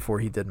Jameson before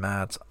he did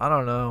Matt's. I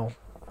don't know.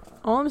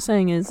 All I'm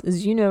saying is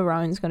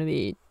Ryan's going to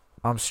be...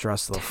 I'm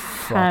stressed the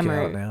fuck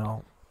out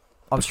now.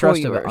 I'm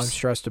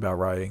stressed about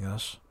writing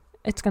this.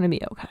 It's going to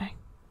be okay.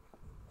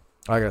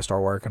 I got to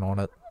start working on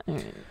it. All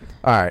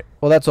right.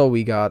 Well, that's all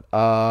we got.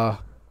 I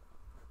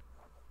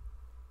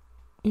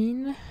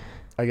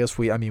guess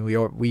we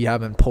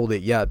haven't pulled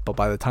it yet, but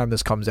by the time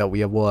this comes out,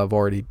 will have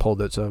already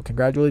pulled it. So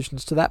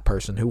congratulations to that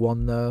person who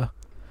won the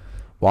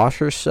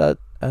washer set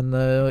and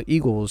the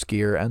Eagles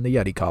gear and the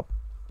Yeti cup.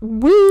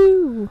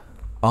 Woo!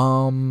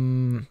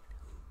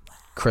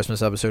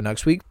 Christmas episode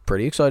next week.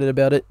 Pretty excited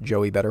about it.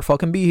 Joey better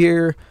fucking be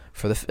here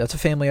that's a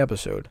family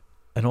episode.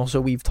 And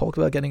also we've talked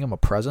about getting him a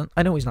present.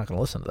 I know he's not going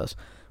to listen to this.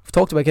 We've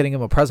talked about getting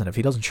him a present. If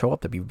he doesn't show up,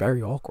 that'd be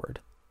very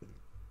awkward.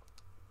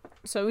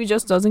 So he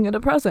just doesn't get a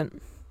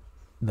present.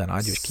 Then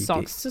I just keep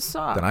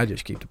Then I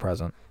just keep the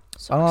present.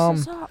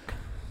 Sucks to suck.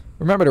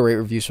 Remember to rate,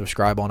 review,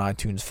 subscribe on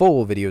iTunes.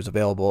 Full videos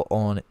available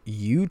on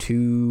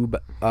YouTube.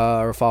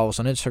 Or follow us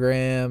on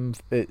Instagram.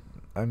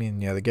 I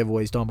mean, yeah, the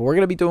giveaway's done, but we're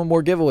going to be doing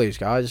more giveaways,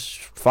 guys.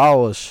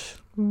 Follow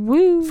us.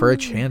 Woo. For a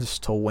chance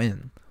to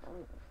win.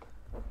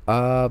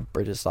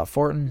 Bridget, stop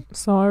farting.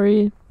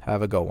 Sorry.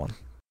 Have a good one.